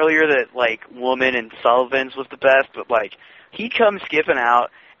said earlier that like Woman and Sullivan's was the best, but like he'd come skipping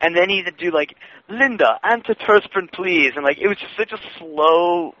out, and then he'd do like, Linda, antiperspirant please, and like it was just such a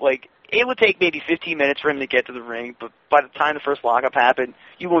slow, like it would take maybe 15 minutes for him to get to the ring, but by the time the first lockup happened,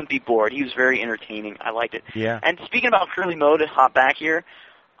 you wouldn't be bored. He was very entertaining. I liked it. Yeah. And speaking about Curly Mo, to hop back here,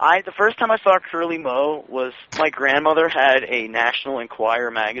 the first time I saw Curly Mo was my grandmother had a National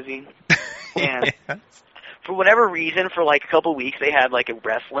Enquirer magazine, and for whatever reason, for like a couple weeks, they had like a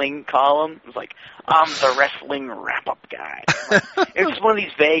wrestling column. It was like, I'm the wrestling wrap-up guy. Like, it was just one of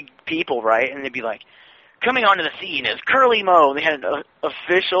these vague people, right? And they'd be like, coming onto the scene is Curly Mo. And they had an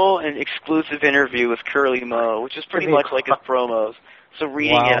official and exclusive interview with Curly Mo, which is pretty much like his promos. So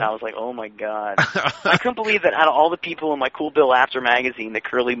reading it, I was like, oh my god. I couldn't believe that out of all the people in my Cool Bill After magazine, that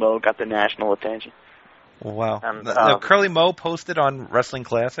Curly Mo got the national attention. Wow. Now, Curly Mo posted on Wrestling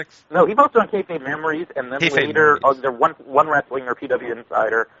Classics? No, he posted on Kayfabe Memories, and then later, there one Wrestling or PW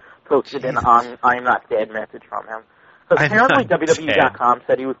Insider posted an I'm Not Dead message from him. So apparently WWE.com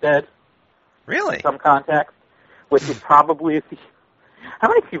said he was dead. Really? In some context, which is probably... How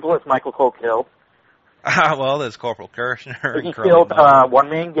many people has Michael Cole killed? Well, there's Corporal Kirshner. He Curly killed Moe. One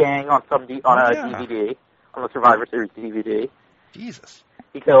Man Gang on a Yeah. DVD, on the Survivor Series DVD. Jesus.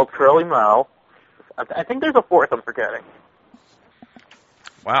 He killed Curly Moe. I think there's a fourth I'm forgetting.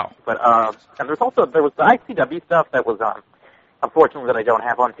 Wow. But and there was the ICW stuff that was unfortunately that I don't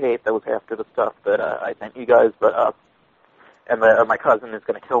have on tape. That was after the stuff that I sent you guys. But and my cousin is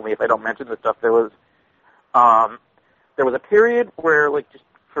going to kill me if I don't mention this stuff. There was a period where, like, just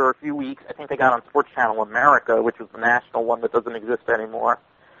for a few weeks, I think they got on Sports Channel America, which was the national one that doesn't exist anymore.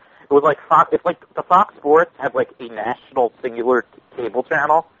 It was like it's like the Fox Sports had like a national singular cable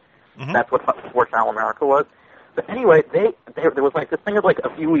channel. Mm-hmm. That's what Sports Channel America was. But anyway, there was like this thing of like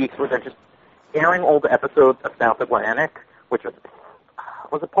a few weeks where they're just airing old episodes of South Atlantic, which was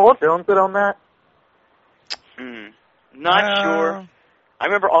it Paul Jones that owned that? Not sure. I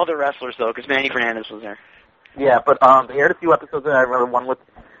remember all the wrestlers though, because Manny Fernandez was there. Yeah, but they aired a few episodes, and I remember one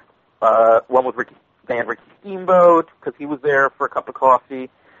with Ricky Steamboat, because he was there for a cup of coffee.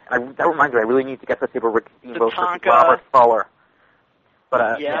 And that reminds me, I really need to get the tape of Ricky Steamboat versus Robert Fuller.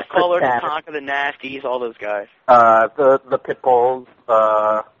 But Fuller, Chris Tatanka, the Nasties, all those guys. The Pitbulls.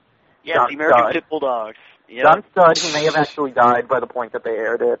 Yeah, the American Pit Bulldogs. Yep. John Studd, he may have actually died by the point that they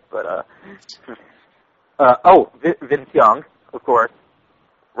aired it, but Vince Young, of course,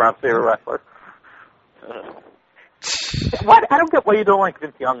 Rob's favorite wrestler. What? I don't get why you don't like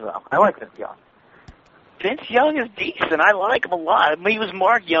Vince Young, though. I like Vince Young. Vince Young is decent. I like him a lot. I mean, he was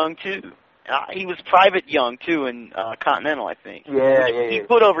Mark Young, too. He was Private Young, too, in Continental, I think. Yeah. He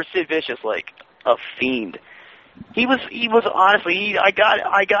put over Sid Vicious like a fiend. He was honestly, I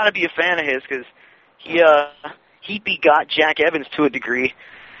gotta be a fan of his, because he begot Jack Evans to a degree.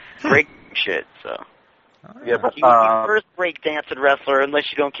 Break shit, so. Yeah, but, he was the first break-dancing wrestler,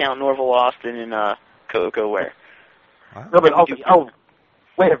 unless you don't count Norval Austin and Coco Ware. Wow. No, but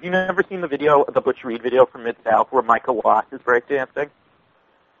wait, have you never seen the Butch Reed video from Mid-South where Michael Watts is breakdancing?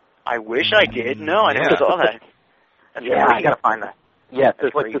 I wish I did. No, I never saw that. That's yeah, crazy. I gotta find that. Yeah,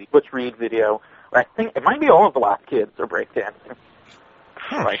 there's like this Butch Reed video. I think it might be all of the last kids are breakdancing.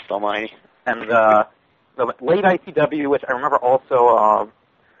 Christ almighty. And the late ICW, which I remember also,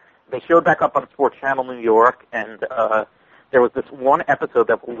 they showed back up on Sports Channel New York, and there was this one episode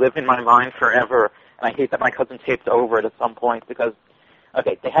that will live in my mind forever, and I hate that my cousin taped over it at some point, because,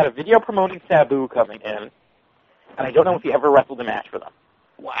 okay, they had a video promoting Sabu coming in, and I don't know if he ever wrestled a match for them.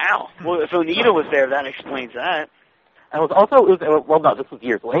 Wow. Well, if Onita was there, that explains that. And this was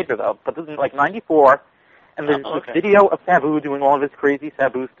years later, though, but this is like 94, and there's this video of Sabu doing all of his crazy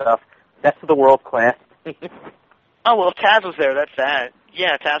Sabu stuff. That's the world class. Oh, well, if Taz was there, that's that.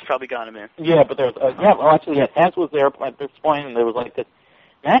 Yeah, Taz probably got him in. Yeah, but there's, Taz was there at this point, and there was like this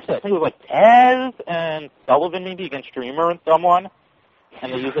match, I think it was like Taz and Sullivan maybe against Dreamer and someone,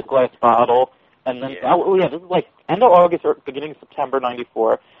 and they used a glass bottle, and then, this is like end of August or beginning of September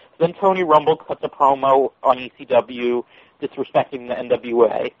 94. Then Tony Rumble cuts a promo on ECW disrespecting the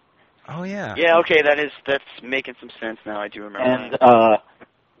NWA. Oh, yeah. Yeah, okay, that's making some sense now, I do remember and, that.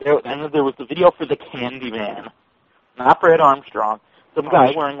 There was the video for the Candyman, not Brad Armstrong. Some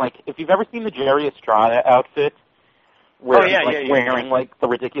guy wearing, like, if you've ever seen the Jerry Estrada outfit, where he's wearing, like, the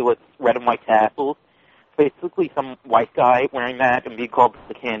ridiculous red and white tassels, basically some white guy wearing that and being called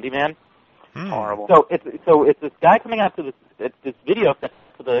the Candyman. Horrible. So it's this guy coming out to this video set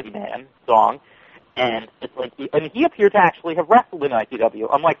to the Man song, and it's like, he appeared to actually have wrestled in ICW.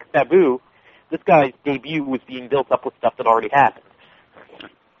 Unlike Sabu, this guy's debut was being built up with stuff that already happened.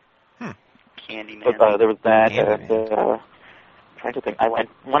 Candyman. But there was that. I'm trying to think. I want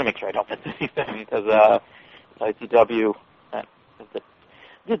to make sure I don't miss anything because ICW.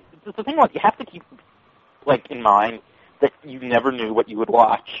 The thing was, you have to keep in mind that you never knew what you would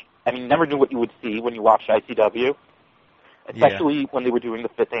watch. I mean, never knew what you would see when you watched ICW, especially when they were doing the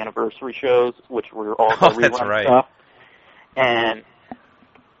 5th anniversary shows, which were all the rerun stuff. And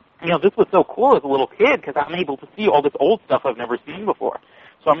this was so cool as a little kid because I'm able to see all this old stuff I've never seen before.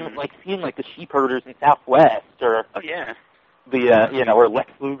 So I'm seeing the sheep herders in Southwest, or or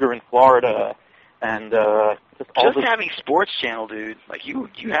Lex Luger in Florida, and just having Sports Channel, dude. Like you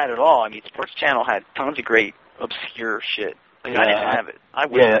had it all. I mean, Sports Channel had tons of great obscure shit. Like I didn't have it. I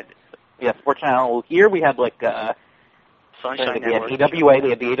wish I did. Yeah, Sports Channel. Here we had Sunshine they Network. had AWA. They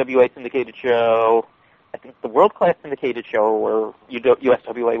had the AWA syndicated show. I think the World Class syndicated show, or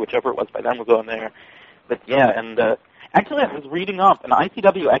USWA, whichever it was by then, was on there. But actually, I was reading up, and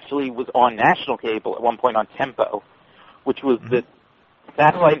ICW actually was on national cable at one point on Tempo, which was this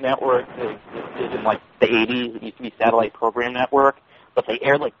satellite network that existed in the 80s. It used to be Satellite Program Network, but they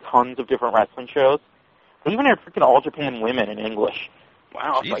aired tons of different wrestling shows. They even aired freaking All Japan Women in English.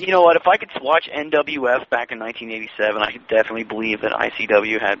 Wow. Jesus. You know what? If I could watch NWF back in 1987, I could definitely believe that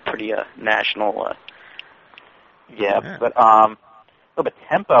ICW had pretty national. Yeah, but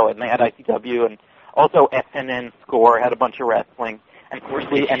Tempo, and they had ICW, and also SNN Score had a bunch of wrestling. And of course,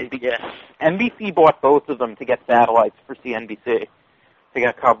 NBC bought both of them to get satellites for CNBC, to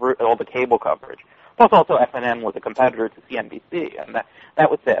get all the cable coverage. Plus, also FNN was a competitor to CNBC, and that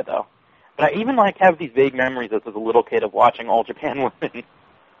was sad, though. But I even have these vague memories as a little kid of watching All Japan Women.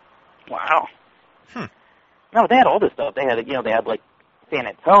 Wow. No, they had all this stuff. They had San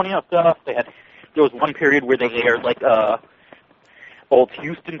Antonio stuff. There was one period where they aired old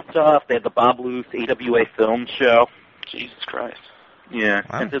Houston stuff. They had the Bob Luce AWA film show. Jesus Christ. Yeah.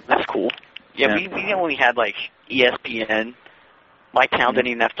 Wow. That's cool. Yeah, we only had ESPN. My town didn't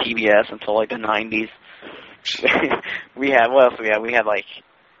even have TBS until the 90s. We had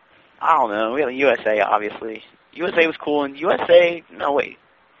I don't know. We had USA, obviously. USA was cool, and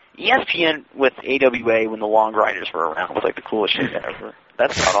ESPN with AWA when the Long Riders were around was the coolest shit ever.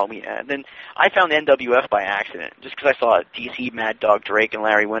 That's not all we had. Then I found NWF by accident, just because I saw DC Mad Dog Drake and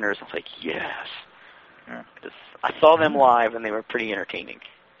Larry Winters. I was like, yes. Yeah. I saw them live, and they were pretty entertaining.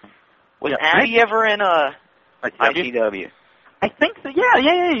 Was Abby ever in ICW? I think so.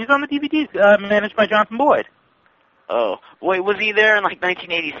 Yeah. He's on the DVDs, managed by Jonathan Boyd. Oh. Wait, was he there in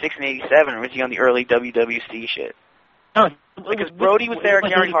 1986 and 87, or was he on the early WWC shit? No, because Brody was there,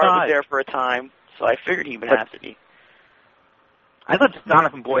 Gary Hart was there for a time, so I figured he would have to be. I thought just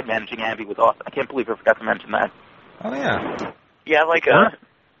Jonathan Boyd managing Abby was awesome. I can't believe I forgot to mention that. Oh, yeah. Yeah,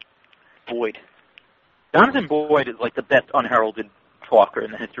 Boyd. Jonathan Boyd is the best unheralded talker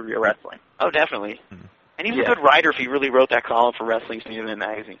in the history of wrestling. Oh, definitely. Mm-hmm. And he was a good writer if he really wrote that column for Wrestling Stand-In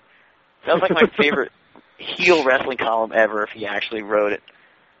magazine. That was my favorite heel wrestling column ever if he actually wrote it.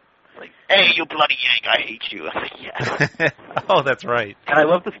 Hey, you bloody yank, I hate you. I was yeah. Oh, that's right. And I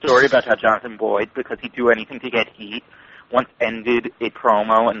love the story about how Jonathan Boyd, because he'd do anything to get heat, once ended a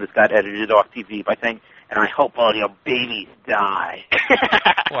promo, and this got edited off TV by saying, and I hope all your babies die.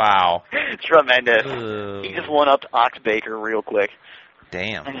 Wow. Tremendous. He just went up to Ox Baker real quick.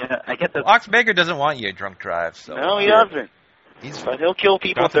 Damn. I guess Ox Baker doesn't want you at drunk drive, so. No, he doesn't. But he'll kill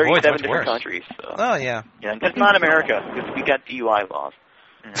people in 37 different countries. So. Oh, yeah. That's not America, because we got DUI laws.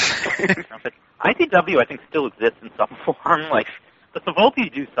 But ICW, I think, still exists in some form. The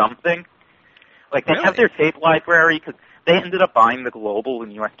Savoltis do something. They have their tape library, because they ended up buying the Global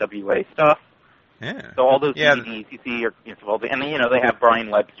and USWA stuff. Yeah. So all those DVDs you see are Savolti. And, they have Brian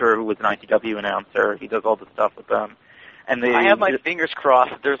Webster, who was an ICW announcer. He does all the stuff with them. And I have my fingers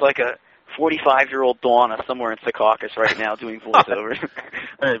crossed that there's a 45-year-old Donna somewhere in Secaucus right now doing voiceovers.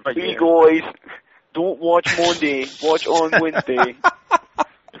 Hey, guys, don't watch Monday. Watch on Wednesday.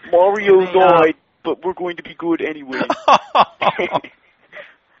 Mario died, but we're going to be good anyway.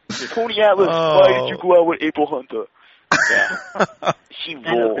 Tony Atlas, why did you go out with April Hunter? Yeah. She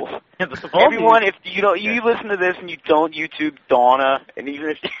rules. Everyone, if you listen to this and you don't YouTube Donna, and even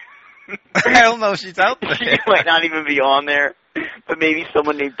if I don't know if she's out there. She might not even be on there, but maybe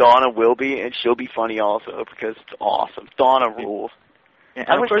someone named Donna will be, and she'll be funny also, because it's awesome. Donna rules. Yeah,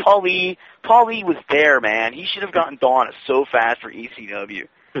 I wish Paul Lee was there, man. He should have gotten Donna so fast for ECW.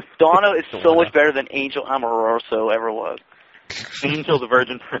 Donna is so much better than Angel Amoroso ever was. Angel the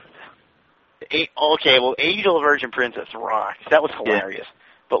Virgin Princess. Okay, well, Angel the Virgin Princess rocks. That was hilarious.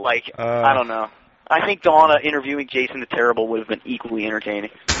 But, I don't know. I think Donna interviewing Jason the Terrible would have been equally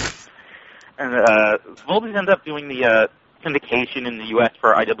entertaining. And Voldy's ended up doing the syndication in the U.S.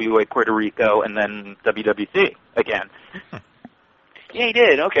 for IWA Puerto Rico and then WWC again. Yeah, he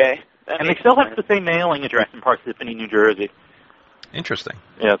did. Okay. And they still have the same mailing address in Parsippany, New Jersey. Interesting.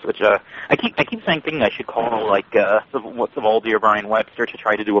 Yes, which I keep thinking I should call Savoldi or Brian Webster to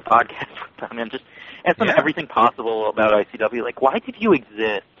try to do a podcast with them and just ask them everything possible about ICW. Why did you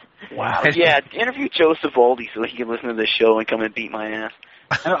exist? Wow. Yeah, interview Joe Savoldi so he can listen to this show and come and beat my ass.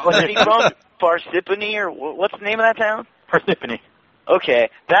 Is he from Parsippany, or what's the name of that town? Parsippany. Okay,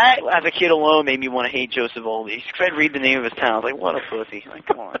 that as a kid alone made me want to hate Joe Savoldi. Because I'd read the name of his town, I was like, what a pussy.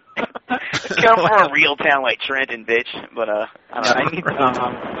 Come on. Come from a real town like Trenton, bitch. But,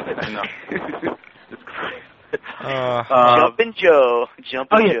 I know. Jumpin' Joe.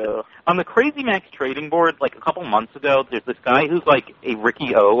 Joe. On the Crazy Max trading board, a couple months ago, there's this guy who's a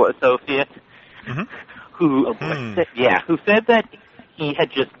Ricky O associate, who said that he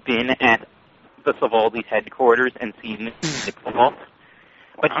had just been at the Savoldi's headquarters and seen the vault.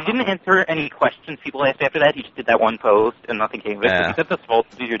 But he didn't answer any questions people asked after that. He just did that one post, and nothing came of it. So he said the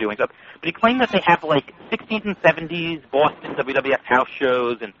Savoldi's are doing stuff. But he claimed that they have, 60s and 70s Boston WWF house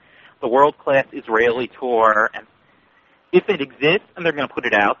shows and the world-class Israeli tour. And if it exists and they're going to put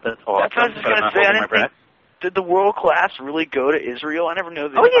it out, that's awesome. That's what I was just going to say. I didn't think, did the World Class really go to Israel? I never knew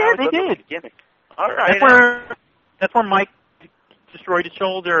that. Oh, yeah, they did. All right. That's where Mike destroyed his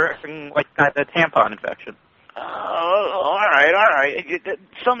shoulder and got a tampon infection. Oh, all right.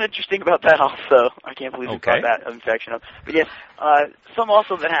 Something interesting about that also. I can't believe we brought that infection up. But yes, something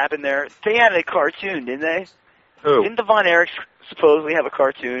also that happened there. They had a cartoon, didn't they? Who? Didn't the Von Erichs supposedly have a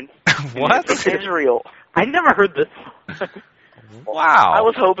cartoon? What? In Israel. I never heard this. Wow. I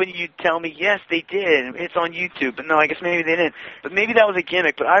was hoping you'd tell me, yes, they did. It's on YouTube. But no, I guess maybe they didn't. But maybe that was a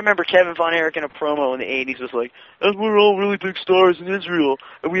gimmick. But I remember Kevin Von Erich in a promo in the 80s was like, and we're all really big stars in Israel,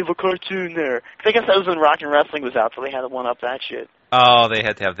 and we have a cartoon there. 'Cause I guess that was when Rock and Wrestling was out, so they had to one-up that shit. Oh, they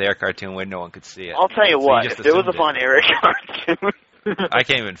had to have their cartoon where no one could see it. I'll tell you So what, just if there was a assumed Von Erich cartoon... I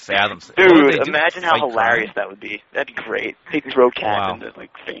can't even fathom. Dude, imagine how hilarious that would be. That'd be great. They can throw cats into,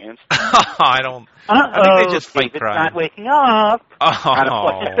 fans. I don't... I think they just fight David's crime. not waking up. Gotta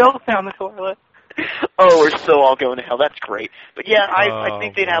flush his bills down the toilet. Oh, we're so all going to hell. That's great. But yeah, I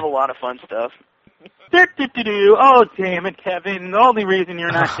think they'd have a lot of fun stuff. Oh, damn it, Kevin. The only reason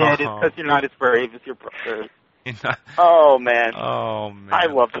you're not dead is because you're not as brave as your brother. Oh, man. Oh, man. I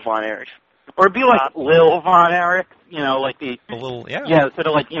love the Von Erichs. Or be like Lil Von Erich, like the... A little, yeah. Yeah, sort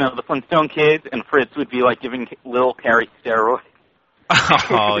of like, the Flintstone Kids, and Fritz would be like giving Lil Carrie steroids.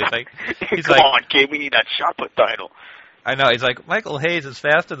 Oh, he's Come on, kid, we need that shot put title. I know, he's like, Michael Hayes is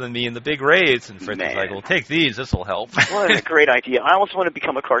faster than me in the big rays, and Fritz is like, well, take these, this will help. What a great idea. I almost want to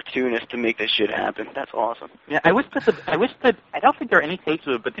become a cartoonist to make this shit happen. That's awesome. Yeah, I wish that, I don't think there are any tapes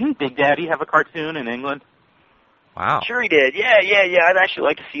of it, but didn't Big Daddy have a cartoon in England? Wow. Sure he did. Yeah. I'd actually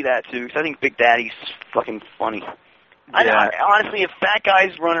like to see that, too, because I think Big Daddy's fucking funny. Yeah. Honestly, if fat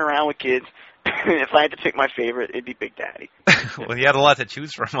guys run around with kids, if I had to pick my favorite, it'd be Big Daddy. Well, he had a lot to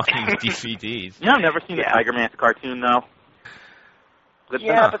choose from on these DVDs. I've never seen the Tiger Mask cartoon, though. But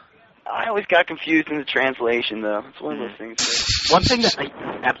I always got confused in the translation, though. It's one of those things. One thing that I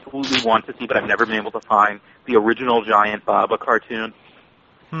absolutely want to see, but I've never been able to find, the original Giant Baba cartoon.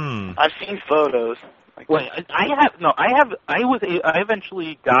 I've seen photos. Wait, I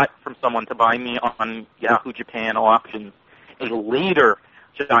eventually got from someone to buy me on Yahoo Japan auctions a later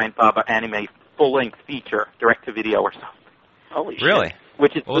Giant Baba anime full-length feature, direct-to-video or something. Holy shit. Really?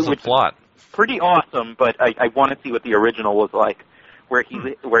 What was the plot? Pretty awesome, but I want to see what the original was like, where he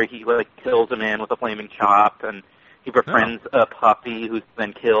kills a man with a flaming chop, and he befriends a puppy who's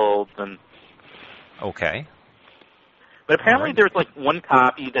then killed, and... Okay. But apparently there's one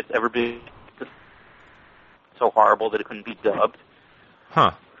copy that's ever been so horrible that it couldn't be dubbed.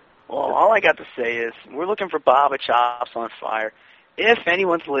 Huh. Well, all I got to say is we're looking for Baba Chops on Fire. If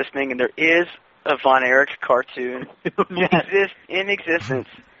anyone's listening and there is a Von Erich cartoon in existence,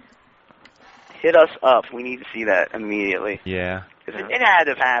 hit us up. We need to see that immediately. Yeah. Because it had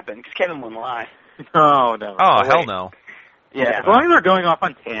to have happened, because Kevin wouldn't lie. Oh, no. Oh, hell no. Yeah, as long as we're going off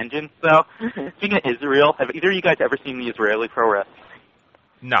on tangents, though, speaking of Israel, have either of you guys ever seen the Israeli pro wrestling?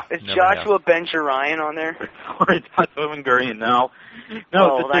 No. Is Joshua Ben-Jarian on there? Or Joshua Ben-Gurion, no.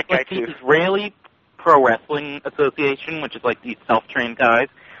 No, that guy too. The Israeli Pro Wrestling Association, which is like these self-trained guys,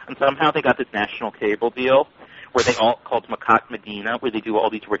 and somehow they got this national cable deal where they all called Makat Medina, where they do all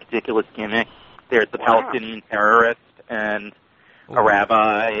these ridiculous gimmicks. There's the Palestinian terrorist and a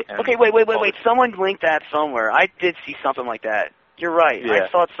rabbi. And okay, wait. Someone linked that somewhere. I did see something like that. You're right. Yeah.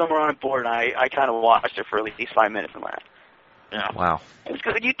 I saw it somewhere on board, and I kind of watched it for at least 5 minutes and laughed. Yeah. Wow. It was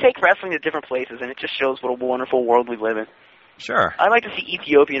good. You take wrestling to different places, and it just shows what a wonderful world we live in. Sure. I'd like to see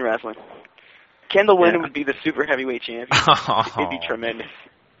Ethiopian wrestling. Kendall Linden would be the super heavyweight champion. It'd be tremendous.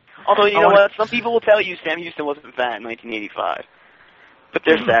 Although, you know what? Some people will tell you Sam Houston wasn't fat in 1985. But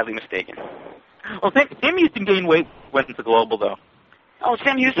they're sadly mistaken. Well, Sam Houston gained weight went into global, though. Oh,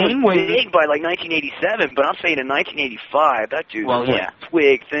 Sam Houston was big by, 1987, but I'm saying in 1985, that dude was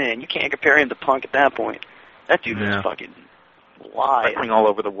twig thin. You can't compare him to Punk at that point. That dude was fucking live. Wrestling all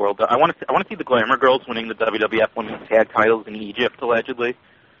over the world. I want to see the Glamour Girls winning the WWF Women's Tag titles in Egypt, allegedly.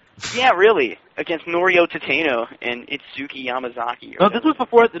 Yeah, really, against Norio Tateno and Itsuki Yamazaki. No, this was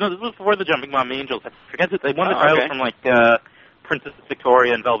before the Jumping Bomb Angels. I forget that they won the titles from Princess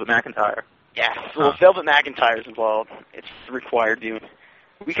Victoria and Velvet McIntyre. Yeah, well, Velvet McIntyre's involved. It's required viewing.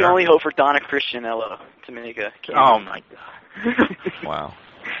 We can only hope for Donna Christianello to make a cameo. Oh my god! Wow.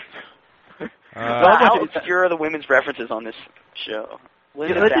 How obscure are the women's references on this show?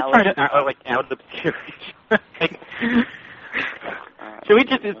 Let's just try to out the series. Should we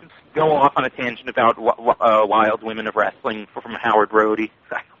just go off on a tangent about Wild Women of Wrestling from Howard Brody?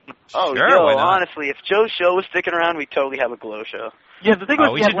 Oh, sure, honestly, if Joe's show was sticking around, we'd totally have a Glow show. Yeah, the thing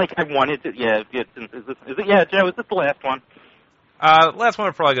was, we should- I wanted to. Yeah, is it? Yeah, Joe, is this the last one? Last one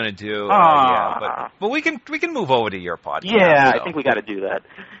we're probably going to do. Yeah, but we can move over to your podcast. Yeah, so. I think we got to do that.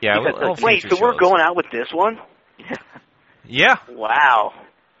 Yeah, Because, Wait, so we're going out with this one? Yeah. Wow.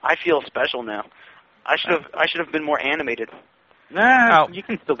 I feel special now. I should have been more animated. Nah, Oh. you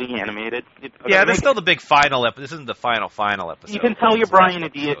can still be animated. Yeah, this is still the big final episode. This isn't the final episode. You can tell your It's the last Brian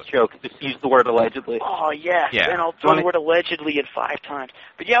Adias episode. joke. Just use the word allegedly. Oh, yes. Yeah. And I'll throw the word allegedly in 5 times.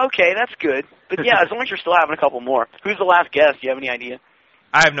 But yeah, okay, that's good. But yeah, as long as you're still having a couple more. Who's the last guest? Do you have any idea?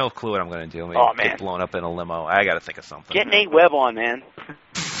 I have no clue what I'm going to do. Maybe Oh, man. get blown up in a limo. I got to think of something. Get Nate Webb on, man.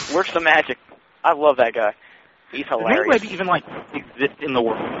 Works the magic. I love that guy. He's Does hilarious. anybody even exist in the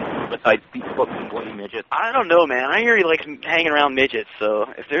world besides these books and bloody midgets? I don't know, man. I hear he likes hanging around midgets, so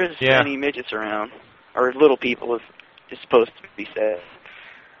if there's any midgets around, or little people, as it's supposed to be said.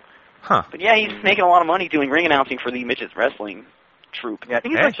 Huh. But yeah, he's making a lot of money doing ring announcing for the midget wrestling troupe. Yeah, I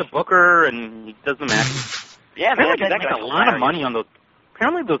think he's like the booker and he does the match. Yeah, man, Apparently that they guy's make a lot of hilarious. money on those.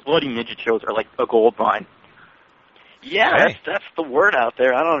 Apparently those bloody midget shows are like a gold mine. Yeah, Hey. that's the word out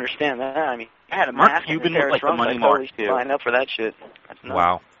there. I don't understand that. I mean, I had a Mark mask Cuban in Paris was like the Trump, money I mark, totally too. signed up for that shit. That's nuts.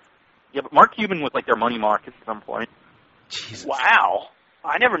 Wow. Yeah, but Mark Cuban was like their money mark at some point. Jesus. Wow.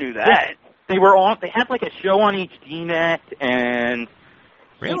 I never knew that. They were on. They had like a show on HDNet, and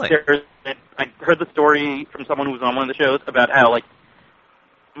Really? I heard the story from someone who was on one of the shows about how like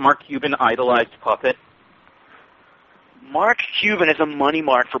Mark Cuban idolized Puppet. Mark Cuban is a money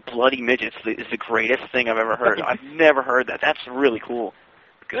mark for bloody midgets is the greatest thing I've ever heard. I've never heard that. That's really cool.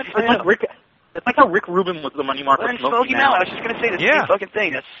 Good for It's him. like Rick. It's like how Rick Rubin was the money mark Learn for Smokey Mountain. I was just going to say the Yeah. same fucking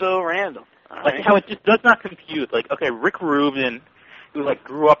thing. That's so random. All Like right. how it just does not compute. Like, okay, Rick Rubin, who like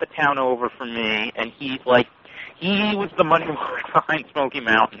grew up a town over from me, and he was the money mark behind Smoky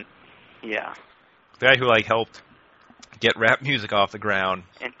Mountain. Yeah. The guy who helped get rap music off the ground.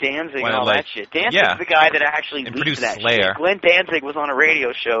 And Danzig Well, and all like- that shit. Danzig's yeah. the guy that actually And leaked produced that Slayer. shit. Glenn Danzig was on a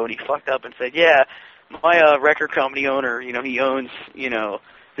radio show, and he fucked up and said, yeah, my record company owner, he owns,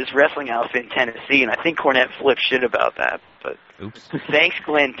 this wrestling outfit in Tennessee, and I think Cornette flipped shit about that. But Oops. thanks,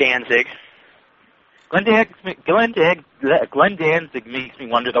 Glenn Danzig. Glenn Danzig makes me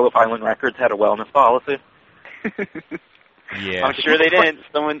wonder though if Island Records had a wellness policy. Yeah. I'm sure they didn't.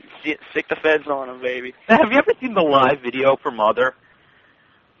 Someone sick the feds on them, baby. Have you ever seen the live video for Mother?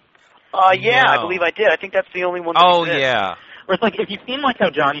 Yeah, I No. believe I did. I think that's the only one that Oh, exists. yeah. Where it's like if you've seen like how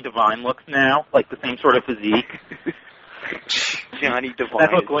Johnny Devine looks now, like the same sort of physique. Johnny Devine.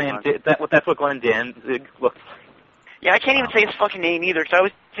 That's what is Glenn. fun. That's what Glenn Danzig looks like. Yeah, I can't even say his fucking name either, because I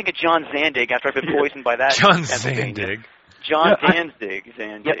always think of John Zandig after I've been poisoned by that. John Pennsylvania. Zandig. John Yeah, Danzig.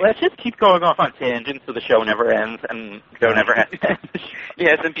 Zandig. Yeah, let's just keep going off on tangents so the show never ends and the show never ends.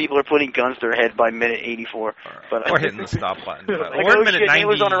 Yeah, some people are putting guns to their head by minute 84. But, Or hitting the stop button. But like, we're oh at minute shit, 90. he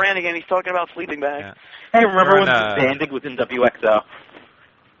was on a rant again. He's talking about sleeping bags. Yeah. Hey, remember We're when on, Zandig was in WXO?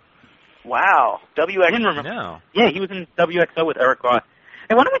 Wow. I didn't WX. remember. No. Yeah, he was in WXO with Eric Ross.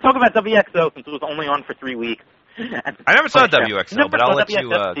 Hey, why don't we talk about WXO since it was only on for 3 weeks? I never saw Oh, yeah. WXO, You never but I'll saw let you...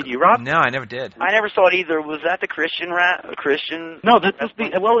 WXO, did you, Rob? No, I never did. I never saw it either. Was that the Christian rat? Christian? No, this was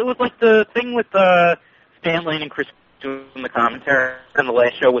it was like the thing with Stan Lane and Chris doing the commentary, and the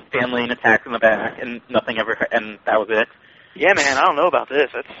last show was Stan Lane attacked in the back, and nothing ever, and that was it. Yeah, man, I don't know about this.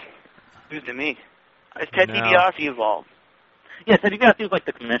 That's news to me. Is Ted No. DiBiase involved? Yeah, Teddy DiBiase was like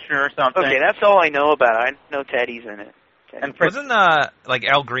the commissioner or something. Okay, that's all I know about it. I know Teddy's in it. Teddy. And Chris, Wasn't,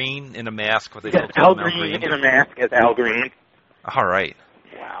 Al Green in a mask with a yes, Al Green in a mask as Al Green, All right.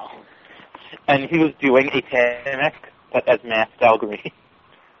 Wow. and he was doing a gimmick as masked Al Green.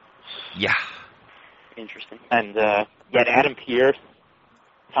 Yeah. Interesting. And you had Adam Pearce,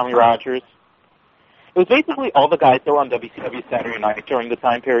 Tommy Rogers. It was basically all the guys that were on WCW Saturday Night during the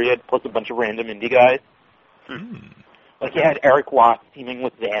time period, plus a bunch of random indie guys. Like you had Eric Watts teaming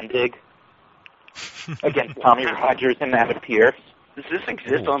with Zandig against Tommy Rogers and Adam Pearce. Does this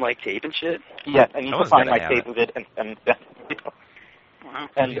exist on like tape and shit? Yes, I need to Someone's find gotta my have tape of it and Wow.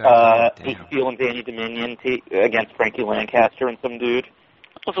 and Yeah, Ace damn. Steel and Danny Dominion against Frankie Lancaster and some dude.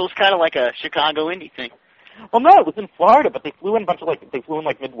 Well, so it's kind of like a Chicago indie thing. Well, no, it was in Florida, but they flew in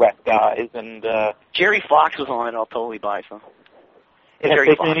Midwest guys, and Jerry Fox was on it. I'll totally buy some. it had Jerry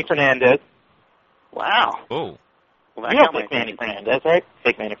Fake Fox. Manny Fernandez. Wow. Oh. Well, that You know got my Fake Manny attention. Fernandez, right?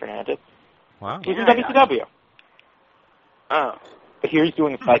 Fake Manny Fernandez. Wow. He's in Yeah, I got WCW. Oh. But here he's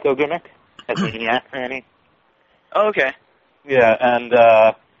doing a psycho gimmick as Maniac Manny. Oh, okay. Yeah, and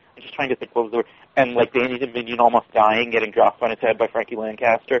I'm just trying to think what was the word. And like Danny Dominion almost dying, getting dropped on his head by Frankie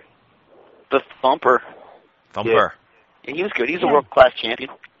Lancaster. The Thumper. Thumper. Yeah, he was good. He's a world-class champion.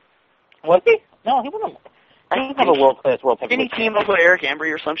 Was he? No, he wasn't. I don't have a world-class world Didn't heavyweight. he team up with Eric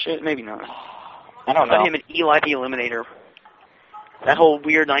Embry or some shit? Maybe not. I don't I thought know. him and Eli the Eliminator. That whole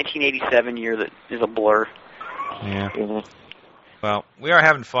weird 1987 year that is a blur. Yeah. Mhm. Well, we are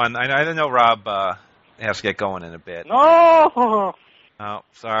having fun. I know Rob has to get going in a bit. No! Oh,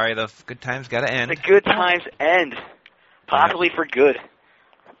 sorry. The good times got to end. The good times end. Possibly for good.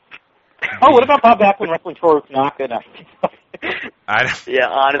 Oh, what about Bob Backlund wrestling Toru Tanaka? No. I don't, Yeah,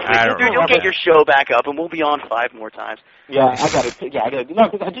 honestly. I don't Dude, you'll get your show back up, and we'll be on 5 more times. Yeah, I got it. Yeah, I got it. No,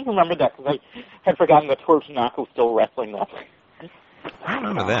 because I just remembered that because I had forgotten that Toru Tanaka was still wrestling that. I don't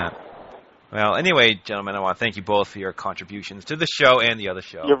remember that. Well, anyway, gentlemen, I want to thank you both for your contributions to the show and the other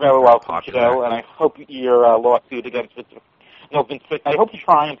show. You're very welcome, Popular. Joe, and I hope your lawsuit against Vince I hope you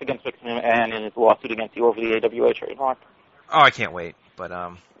triumph against Vince McMahon in his lawsuit against you over the AWA trademark. Oh, I can't wait. But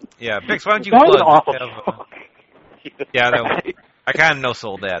yeah, Bix, why don't you That was plug? an awful have, show. yeah, that, I kind of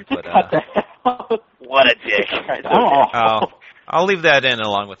no-sold that, but What the hell? What a dick. I'll leave that in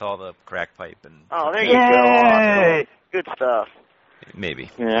along with all the crack pipe and Oh, there you go. Yay! Good stuff. maybe.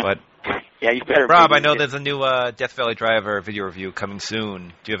 Yeah. But Yeah, you better. Rob, I maybe know get- there's a new Death Valley Driver video review coming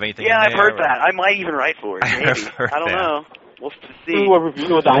soon. Do you have anything? Yeah, in I've there, heard or- that. I might even write for it. I've Maybe. heard I don't that. know. We'll see. Do a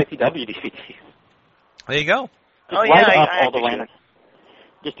review of the ICW DVD. There you go. Oh, Write yeah, up I all the actually random.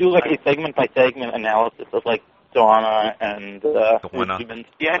 Just do like a segment by segment analysis of like Donna and Donna. Stevens.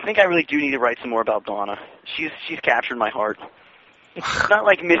 Yeah, I think I really do need to write some more about Donna. She's captured my heart. Not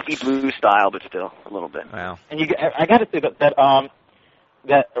like Misty Blue style, but still a little bit. Wow. And I got to say that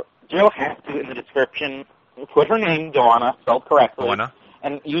Joe has to in the description put her name Donna spelled correctly. Donna.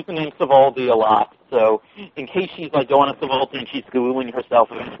 And use the name Savoldi a lot. So in case she's like Donna Savoldi and she's Googling herself,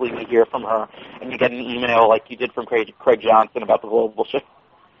 eventually we hear from her and you get an email like you did from Craig Johnson about the Global Show.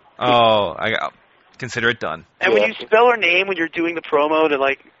 Oh, I'll consider it done. And when you spell her name when you're doing the promo to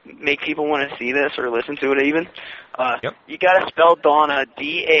like make people want to see this or listen to it even, Yep. you gotta spell Donna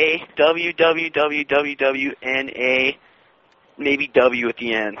DAWWWWWNA, maybe W at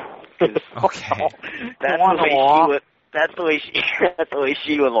the end. 'Cause Okay. That's the way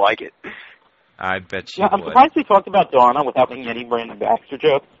she would like it. I bet she Yeah, I'm would. surprised we talked about Donna without making any Brandon Baxter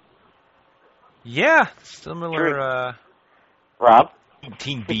jokes. Yeah, similar Rob?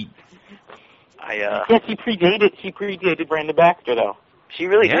 team beat. Yeah, she predated Brandon Baxter though. She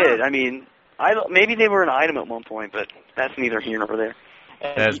really Yeah. did. I mean, maybe they were an item at one point, but that's neither here nor there.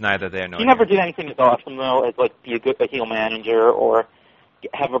 And That's neither there nor She never here. did anything as awesome though as like be a heel manager or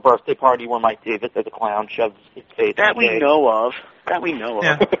have a birthday party where Mike Davis as a clown shoves his face. That in we the know of. That we know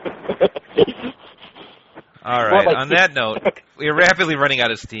Yeah. of. All right. On that note, we're rapidly running out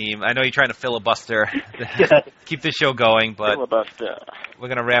of steam. I know you're trying to filibuster, keep the show going, but Filibuster. we're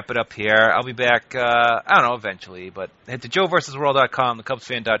going to wrap it up here. I'll be back, I don't know, eventually, but head to joeversusworld.com,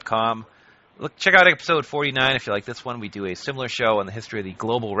 thecubsfan.com. Look, check out episode 49 if you like this one. We do a similar show on the history of the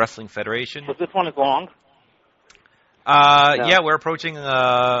Global Wrestling Federation. Was this one as long? No. Yeah, we're approaching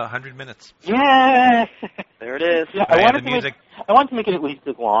 100 minutes. Yeah. There it is. Yeah, Right, I wanted the to music. make it at least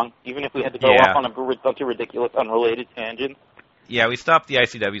as long, even if we had to go Yeah. off on a bunch of ridiculous, unrelated tangents. Yeah, we stopped the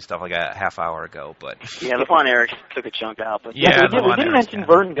ICW stuff like a half hour ago, but Yeah, the Von Erichs took a chunk out, but Yeah, we, the one didn't Eric's mention got.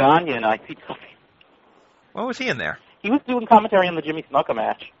 Vern Gagne and ICW. what was he in there? He was doing commentary on the Jimmy Snuka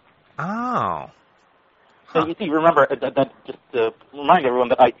match. Oh. So you see, remember, that just to remind everyone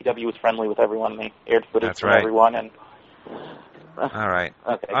that ICW was friendly with everyone. They aired footage That's from right. everyone. And All right.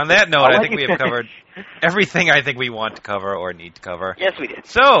 okay. On that note, I'll I let think you we have finish. covered everything I think we want to cover or need to cover. yes, we did.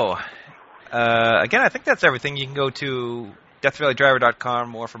 So, again, I think that's everything. You can go to DeathValleyDriver.com,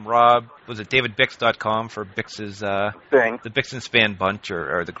 more from Rob. Was it DavidBix.com for Bix's, thing. the Bix and Span bunch,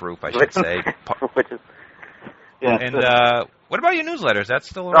 or the group, I should say. Which is, yeah. And what about your newsletters? That's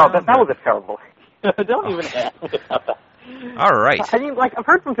still oh, around? that was a terrible. Don't even ask me about that. All right. I mean, like, I've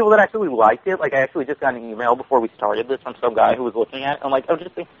heard from people that actually liked it. Like, I actually just got an email before we started this from some guy who was looking at it. I'm like, oh,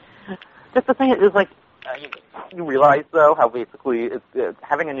 just the thing is, like, you realize, though, how basically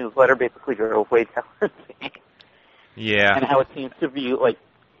having a newsletter basically drove Wade Keller's Yeah. and how it seems to be, like,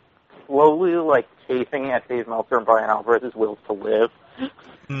 slowly, like, chafing at Dave Meltzer and Brian Alvarez's wills to live.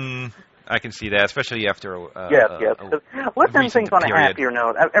 I can see that, especially after Yes. a Let's end recent things on a period. happier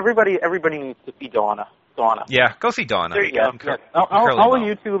note. Everybody needs to see Donna. Yeah, go see Donna. There you Yes, go. yes. I'll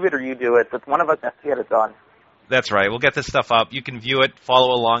YouTube it or you do it, but one of us has to get it done. That's right. We'll get this stuff up. You can view it,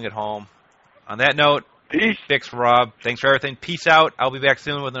 follow along at home. On that note, Peace. Bix, Rob, thanks for everything. Peace out. I'll be back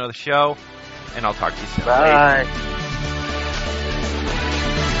soon with another show, and I'll talk to you soon. Bye.